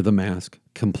 wear the mask,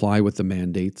 comply with the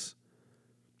mandates,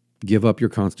 give up your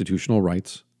constitutional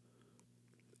rights,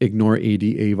 ignore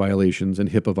ADA violations and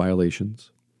HIPAA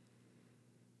violations,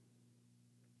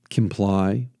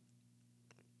 comply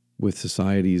with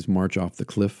society's march off the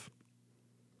cliff,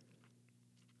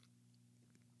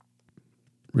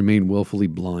 remain willfully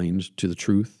blind to the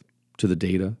truth, to the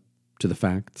data, to the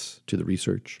facts, to the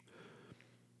research.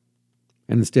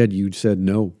 And instead you said,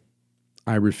 no,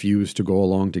 I refuse to go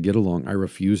along to get along. I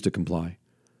refuse to comply.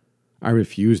 I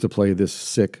refuse to play this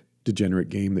sick, degenerate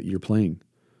game that you're playing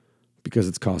because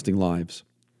it's costing lives.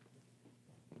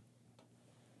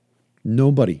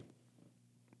 Nobody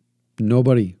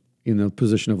in a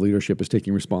position of leadership is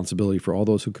taking responsibility for all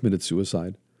those who committed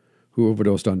suicide, who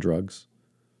overdosed on drugs,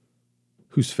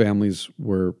 whose families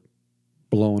were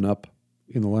blown up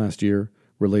in the last year,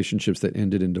 relationships that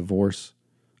ended in divorce,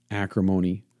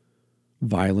 acrimony,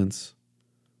 violence,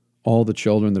 all the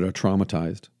children that are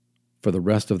traumatized for the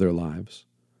rest of their lives,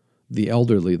 the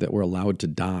elderly that were allowed to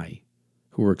die,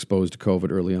 who were exposed to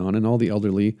COVID early on, and all the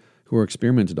elderly who were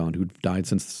experimented on, who died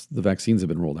since the vaccines have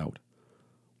been rolled out.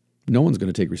 No one's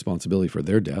going to take responsibility for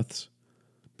their deaths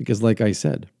because, like I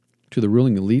said, to the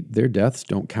ruling elite, their deaths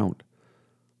don't count.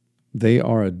 They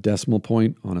are a decimal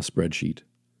point on a spreadsheet.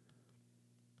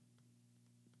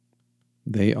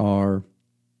 They are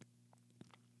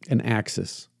an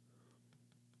axis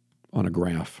on a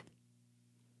graph.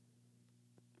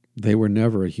 They were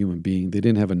never a human being. They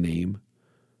didn't have a name.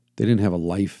 They didn't have a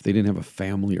life. They didn't have a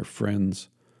family or friends.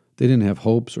 They didn't have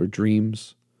hopes or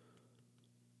dreams.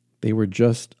 They were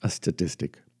just a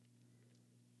statistic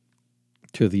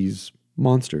to these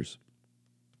monsters.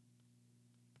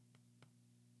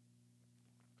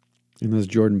 And as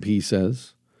Jordan P.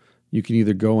 says, you can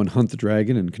either go and hunt the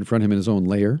dragon and confront him in his own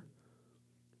lair,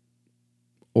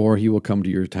 or he will come to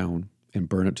your town and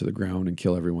burn it to the ground and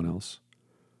kill everyone else.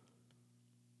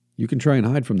 You can try and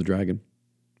hide from the dragon.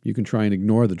 You can try and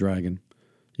ignore the dragon.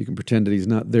 You can pretend that he's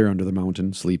not there under the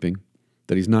mountain sleeping,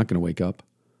 that he's not going to wake up.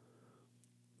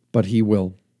 But he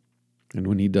will. And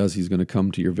when he does, he's going to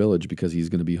come to your village because he's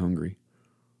going to be hungry.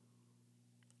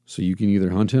 So you can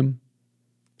either hunt him,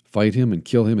 fight him, and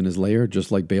kill him in his lair,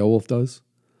 just like Beowulf does,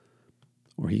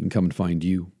 or he can come and find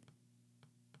you,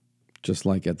 just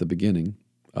like at the beginning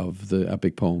of the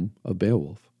epic poem of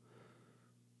Beowulf.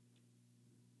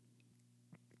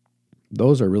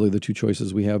 Those are really the two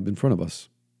choices we have in front of us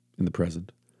in the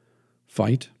present.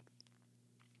 Fight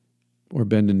or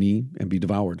bend a knee and be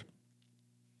devoured.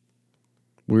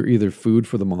 We're either food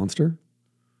for the monster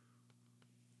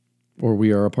or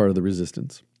we are a part of the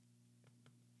resistance.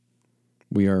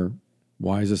 We are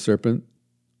wise as serpent,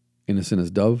 innocent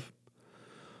as dove.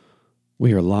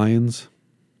 We are lions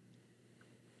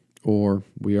or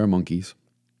we are monkeys.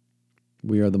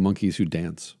 We are the monkeys who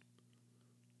dance.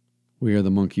 We are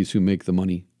the monkeys who make the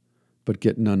money, but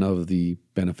get none of the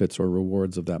benefits or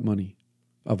rewards of that money,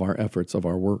 of our efforts, of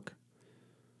our work.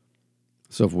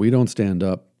 So if we don't stand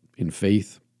up in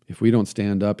faith, if we don't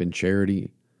stand up in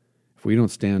charity, if we don't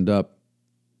stand up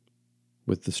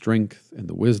with the strength and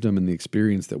the wisdom and the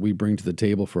experience that we bring to the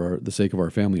table for the sake of our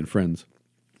family and friends,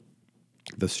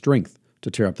 the strength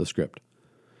to tear up the script,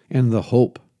 and the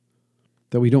hope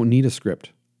that we don't need a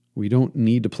script. We don't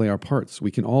need to play our parts.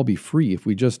 We can all be free if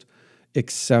we just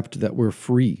accept that we're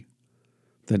free,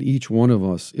 that each one of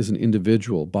us is an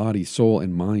individual, body, soul,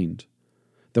 and mind,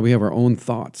 that we have our own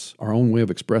thoughts, our own way of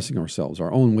expressing ourselves,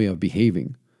 our own way of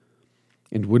behaving.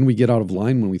 And when we get out of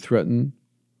line, when we threaten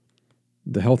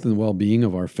the health and well-being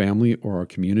of our family or our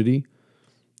community,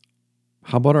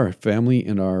 how about our family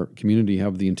and our community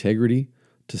have the integrity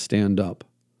to stand up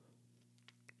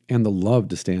and the love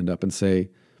to stand up and say,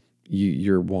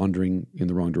 you're wandering in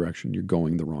the wrong direction, you're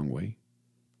going the wrong way.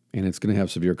 And it's going to have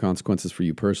severe consequences for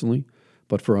you personally,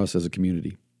 but for us as a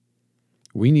community.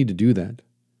 We need to do that.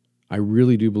 I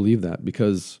really do believe that,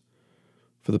 because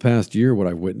for the past year, what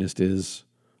I've witnessed is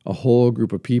a whole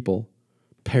group of people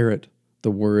parrot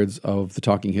the words of the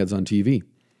talking heads on TV,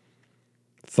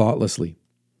 thoughtlessly,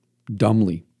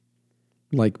 dumbly,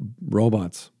 like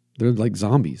robots. They're like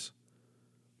zombies.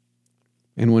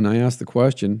 And when I ask the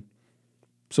question,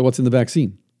 so what's in the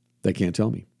vaccine? They can't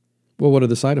tell me. Well, what are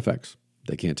the side effects?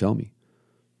 They can't tell me.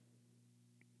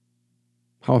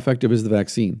 How effective is the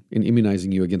vaccine in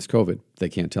immunizing you against COVID? They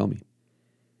can't tell me.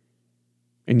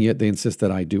 And yet they insist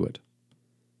that I do it.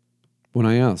 When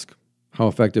I ask, How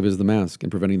effective is the mask in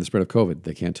preventing the spread of COVID?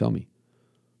 They can't tell me.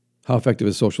 How effective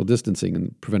is social distancing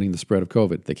in preventing the spread of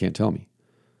COVID? They can't tell me.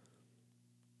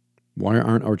 Why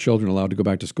aren't our children allowed to go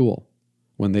back to school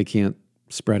when they can't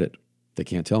spread it? They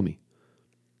can't tell me.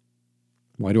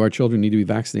 Why do our children need to be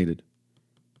vaccinated?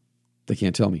 They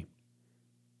can't tell me.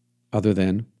 Other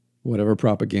than whatever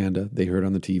propaganda they heard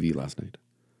on the TV last night.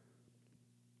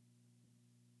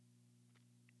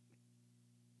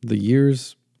 The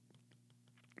years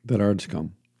that are to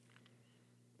come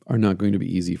are not going to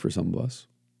be easy for some of us.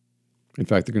 In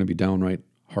fact, they're going to be downright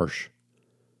harsh.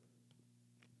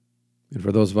 And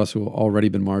for those of us who have already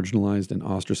been marginalized and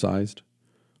ostracized,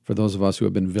 for those of us who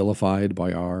have been vilified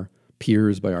by our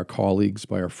peers, by our colleagues,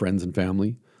 by our friends and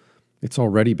family, it's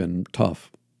already been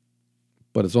tough.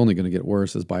 But it's only going to get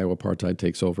worse as bioapartheid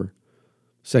takes over.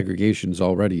 Segregation is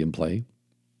already in play.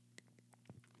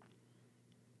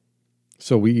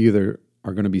 So we either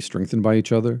are going to be strengthened by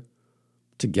each other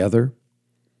together,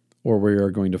 or we are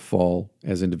going to fall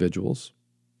as individuals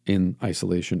in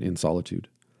isolation, in solitude.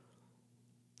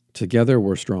 Together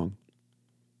we're strong,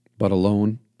 but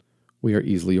alone we are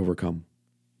easily overcome.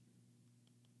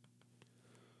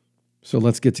 So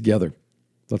let's get together.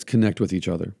 Let's connect with each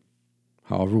other.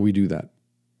 However we do that.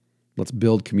 Let's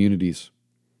build communities.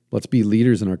 Let's be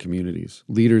leaders in our communities,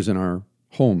 leaders in our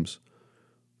homes,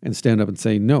 and stand up and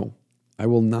say, no, I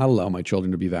will not allow my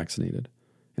children to be vaccinated.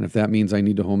 And if that means I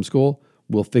need to homeschool,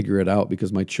 we'll figure it out,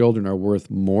 because my children are worth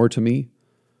more to me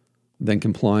than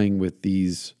complying with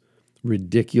these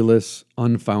ridiculous,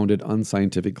 unfounded,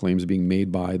 unscientific claims being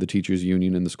made by the teachers'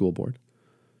 union and the school board.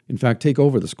 In fact, take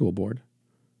over the school board.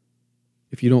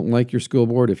 If you don't like your school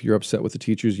board, if you're upset with the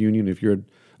teachers' union, if you're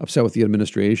upset with the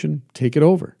administration, take it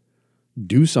over.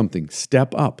 Do something.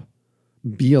 Step up.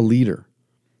 Be a leader.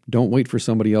 Don't wait for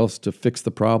somebody else to fix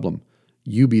the problem.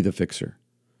 You be the fixer.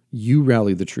 You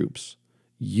rally the troops.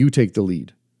 You take the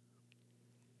lead.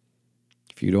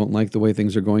 If you don't like the way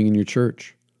things are going in your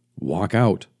church, walk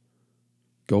out.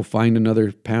 Go find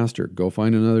another pastor. Go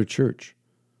find another church.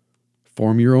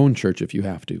 Form your own church if you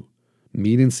have to.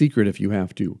 Meet in secret if you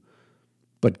have to.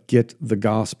 But get the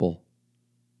gospel.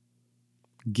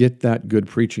 Get that good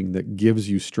preaching that gives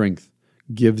you strength,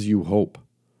 gives you hope,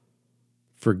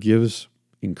 forgives,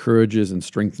 encourages, and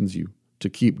strengthens you to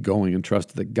keep going and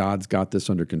trust that God's got this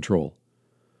under control.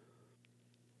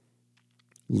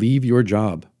 Leave your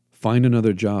job. Find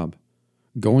another job.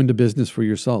 Go into business for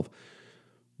yourself.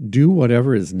 Do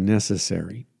whatever is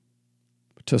necessary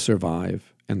to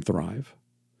survive and thrive.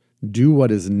 Do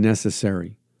what is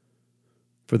necessary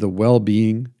for the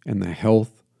well-being and the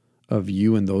health of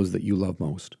you and those that you love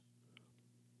most.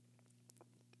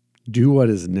 Do what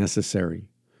is necessary.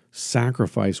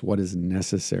 Sacrifice what is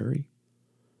necessary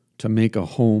to make a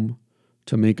home,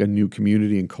 to make a new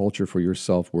community and culture for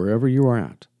yourself wherever you are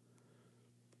at.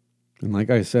 And like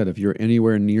I said, if you're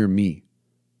anywhere near me,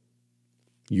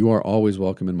 you are always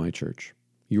welcome in my church.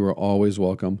 You are always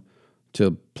welcome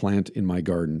to plant in my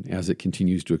garden as it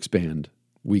continues to expand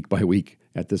week by week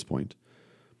at this point.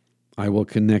 I will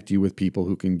connect you with people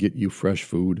who can get you fresh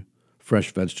food,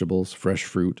 fresh vegetables, fresh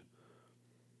fruit.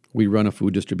 We run a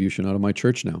food distribution out of my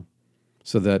church now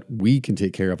so that we can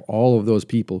take care of all of those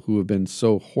people who have been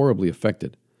so horribly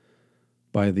affected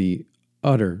by the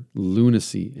utter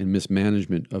lunacy and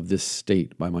mismanagement of this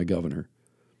state by my governor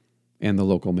and the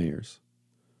local mayors.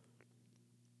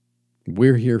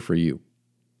 We're here for you.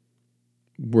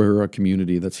 We're a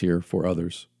community that's here for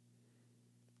others.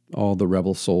 All the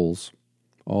rebel souls,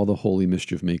 all the holy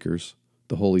mischief makers,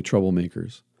 the holy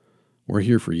troublemakers. We're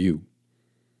here for you.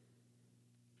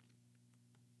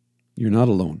 You're not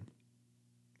alone.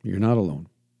 You're not alone.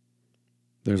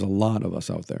 There's a lot of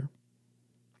us out there.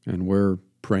 And we're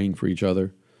praying for each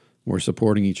other. We're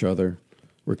supporting each other.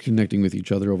 We're connecting with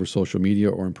each other over social media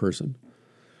or in person.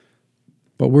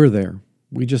 But we're there.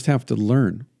 We just have to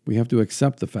learn. We have to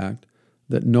accept the fact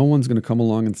that no one's going to come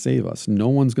along and save us. No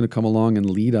one's going to come along and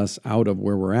lead us out of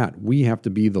where we're at. We have to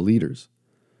be the leaders.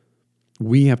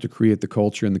 We have to create the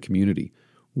culture in the community.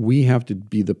 We have to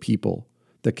be the people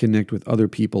that connect with other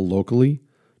people locally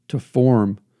to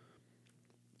form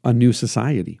a new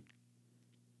society.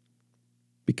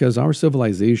 Because our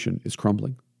civilization is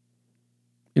crumbling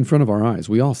in front of our eyes.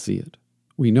 We all see it.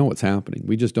 We know what's happening.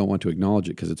 We just don't want to acknowledge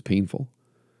it because it's painful.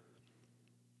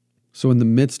 So in the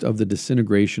midst of the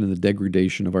disintegration and the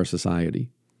degradation of our society,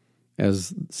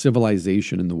 as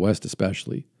civilization in the West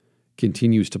especially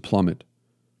continues to plummet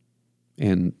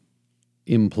and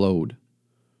implode,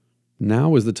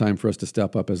 now is the time for us to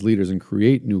step up as leaders and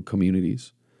create new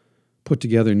communities, put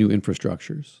together new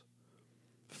infrastructures,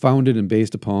 founded and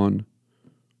based upon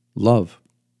love,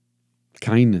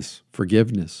 kindness,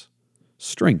 forgiveness,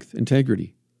 strength,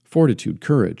 integrity, fortitude,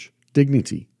 courage,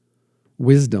 dignity,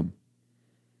 wisdom.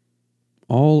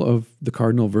 All of the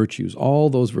cardinal virtues, all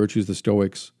those virtues the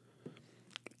Stoics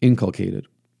inculcated,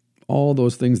 all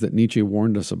those things that Nietzsche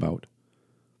warned us about.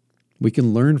 We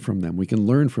can learn from them. We can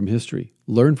learn from history,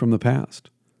 learn from the past.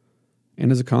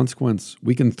 And as a consequence,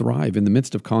 we can thrive in the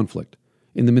midst of conflict,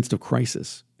 in the midst of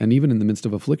crisis, and even in the midst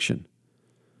of affliction.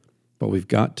 But we've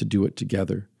got to do it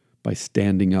together by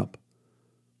standing up,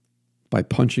 by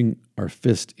punching our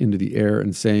fist into the air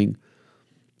and saying,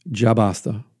 "Ya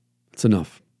basta, it's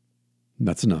enough.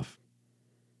 That's enough.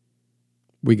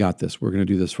 We got this. We're going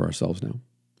to do this for ourselves now.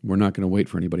 We're not going to wait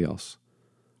for anybody else.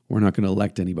 We're not going to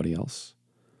elect anybody else.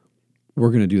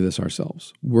 We're going to do this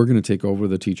ourselves. We're going to take over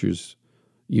the teachers'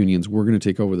 unions. We're going to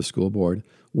take over the school board.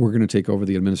 We're going to take over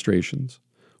the administrations.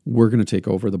 We're going to take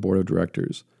over the board of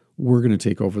directors. We're going to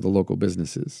take over the local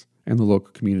businesses and the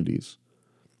local communities.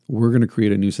 We're going to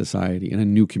create a new society and a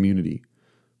new community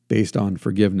based on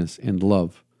forgiveness and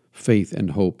love, faith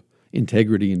and hope,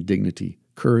 integrity and dignity,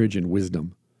 courage and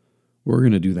wisdom. We're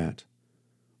going to do that.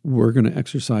 We're going to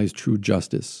exercise true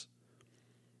justice.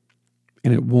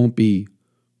 And it won't be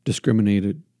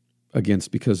discriminated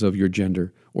against because of your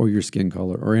gender or your skin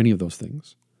color or any of those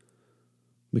things.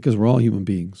 Because we're all human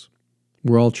beings.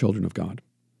 We're all children of God.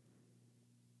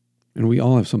 And we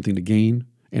all have something to gain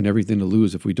and everything to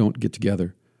lose if we don't get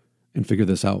together and figure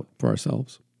this out for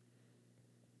ourselves.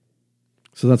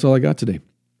 So that's all I got today.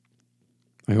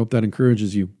 I hope that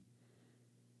encourages you.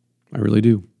 I really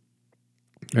do.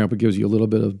 I hope it gives you a little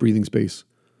bit of breathing space.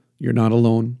 You're not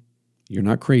alone. You're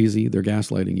not crazy. They're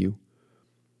gaslighting you.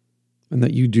 And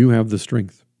that you do have the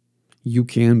strength. You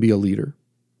can be a leader.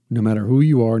 No matter who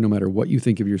you are, no matter what you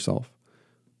think of yourself,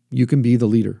 you can be the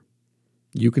leader.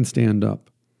 You can stand up.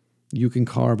 You can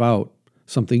carve out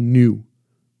something new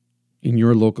in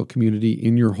your local community,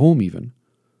 in your home even.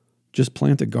 Just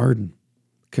plant a garden.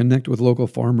 Connect with local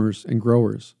farmers and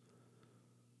growers.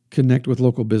 Connect with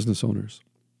local business owners.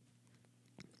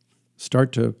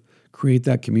 Start to create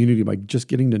that community by just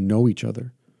getting to know each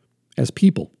other as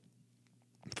people.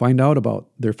 Find out about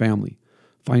their family.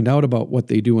 Find out about what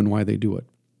they do and why they do it.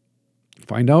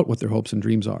 Find out what their hopes and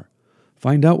dreams are.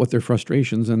 Find out what their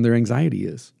frustrations and their anxiety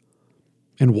is.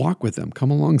 And walk with them.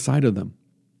 Come alongside of them.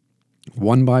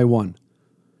 One by one.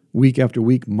 Week after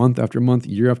week, month after month,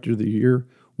 year after the year.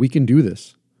 We can do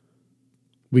this.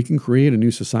 We can create a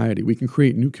new society. We can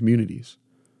create new communities.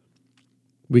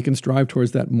 We can strive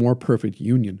towards that more perfect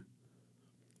union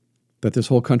that this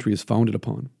whole country is founded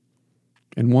upon.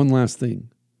 And one last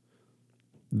thing.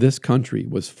 This country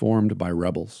was formed by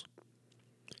rebels.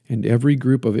 And every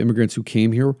group of immigrants who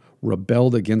came here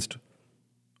rebelled against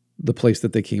the place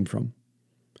that they came from.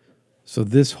 So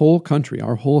this whole country,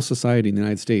 our whole society in the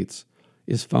United States,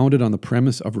 is founded on the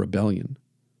premise of rebellion.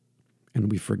 And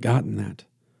we've forgotten that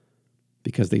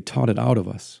because they taught it out of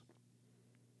us.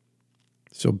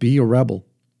 So be a rebel,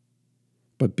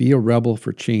 but be a rebel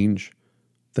for change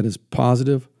that is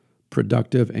positive,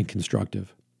 productive, and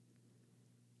constructive.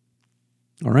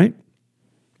 All right?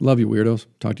 Love you, weirdos.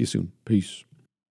 Talk to you soon. Peace.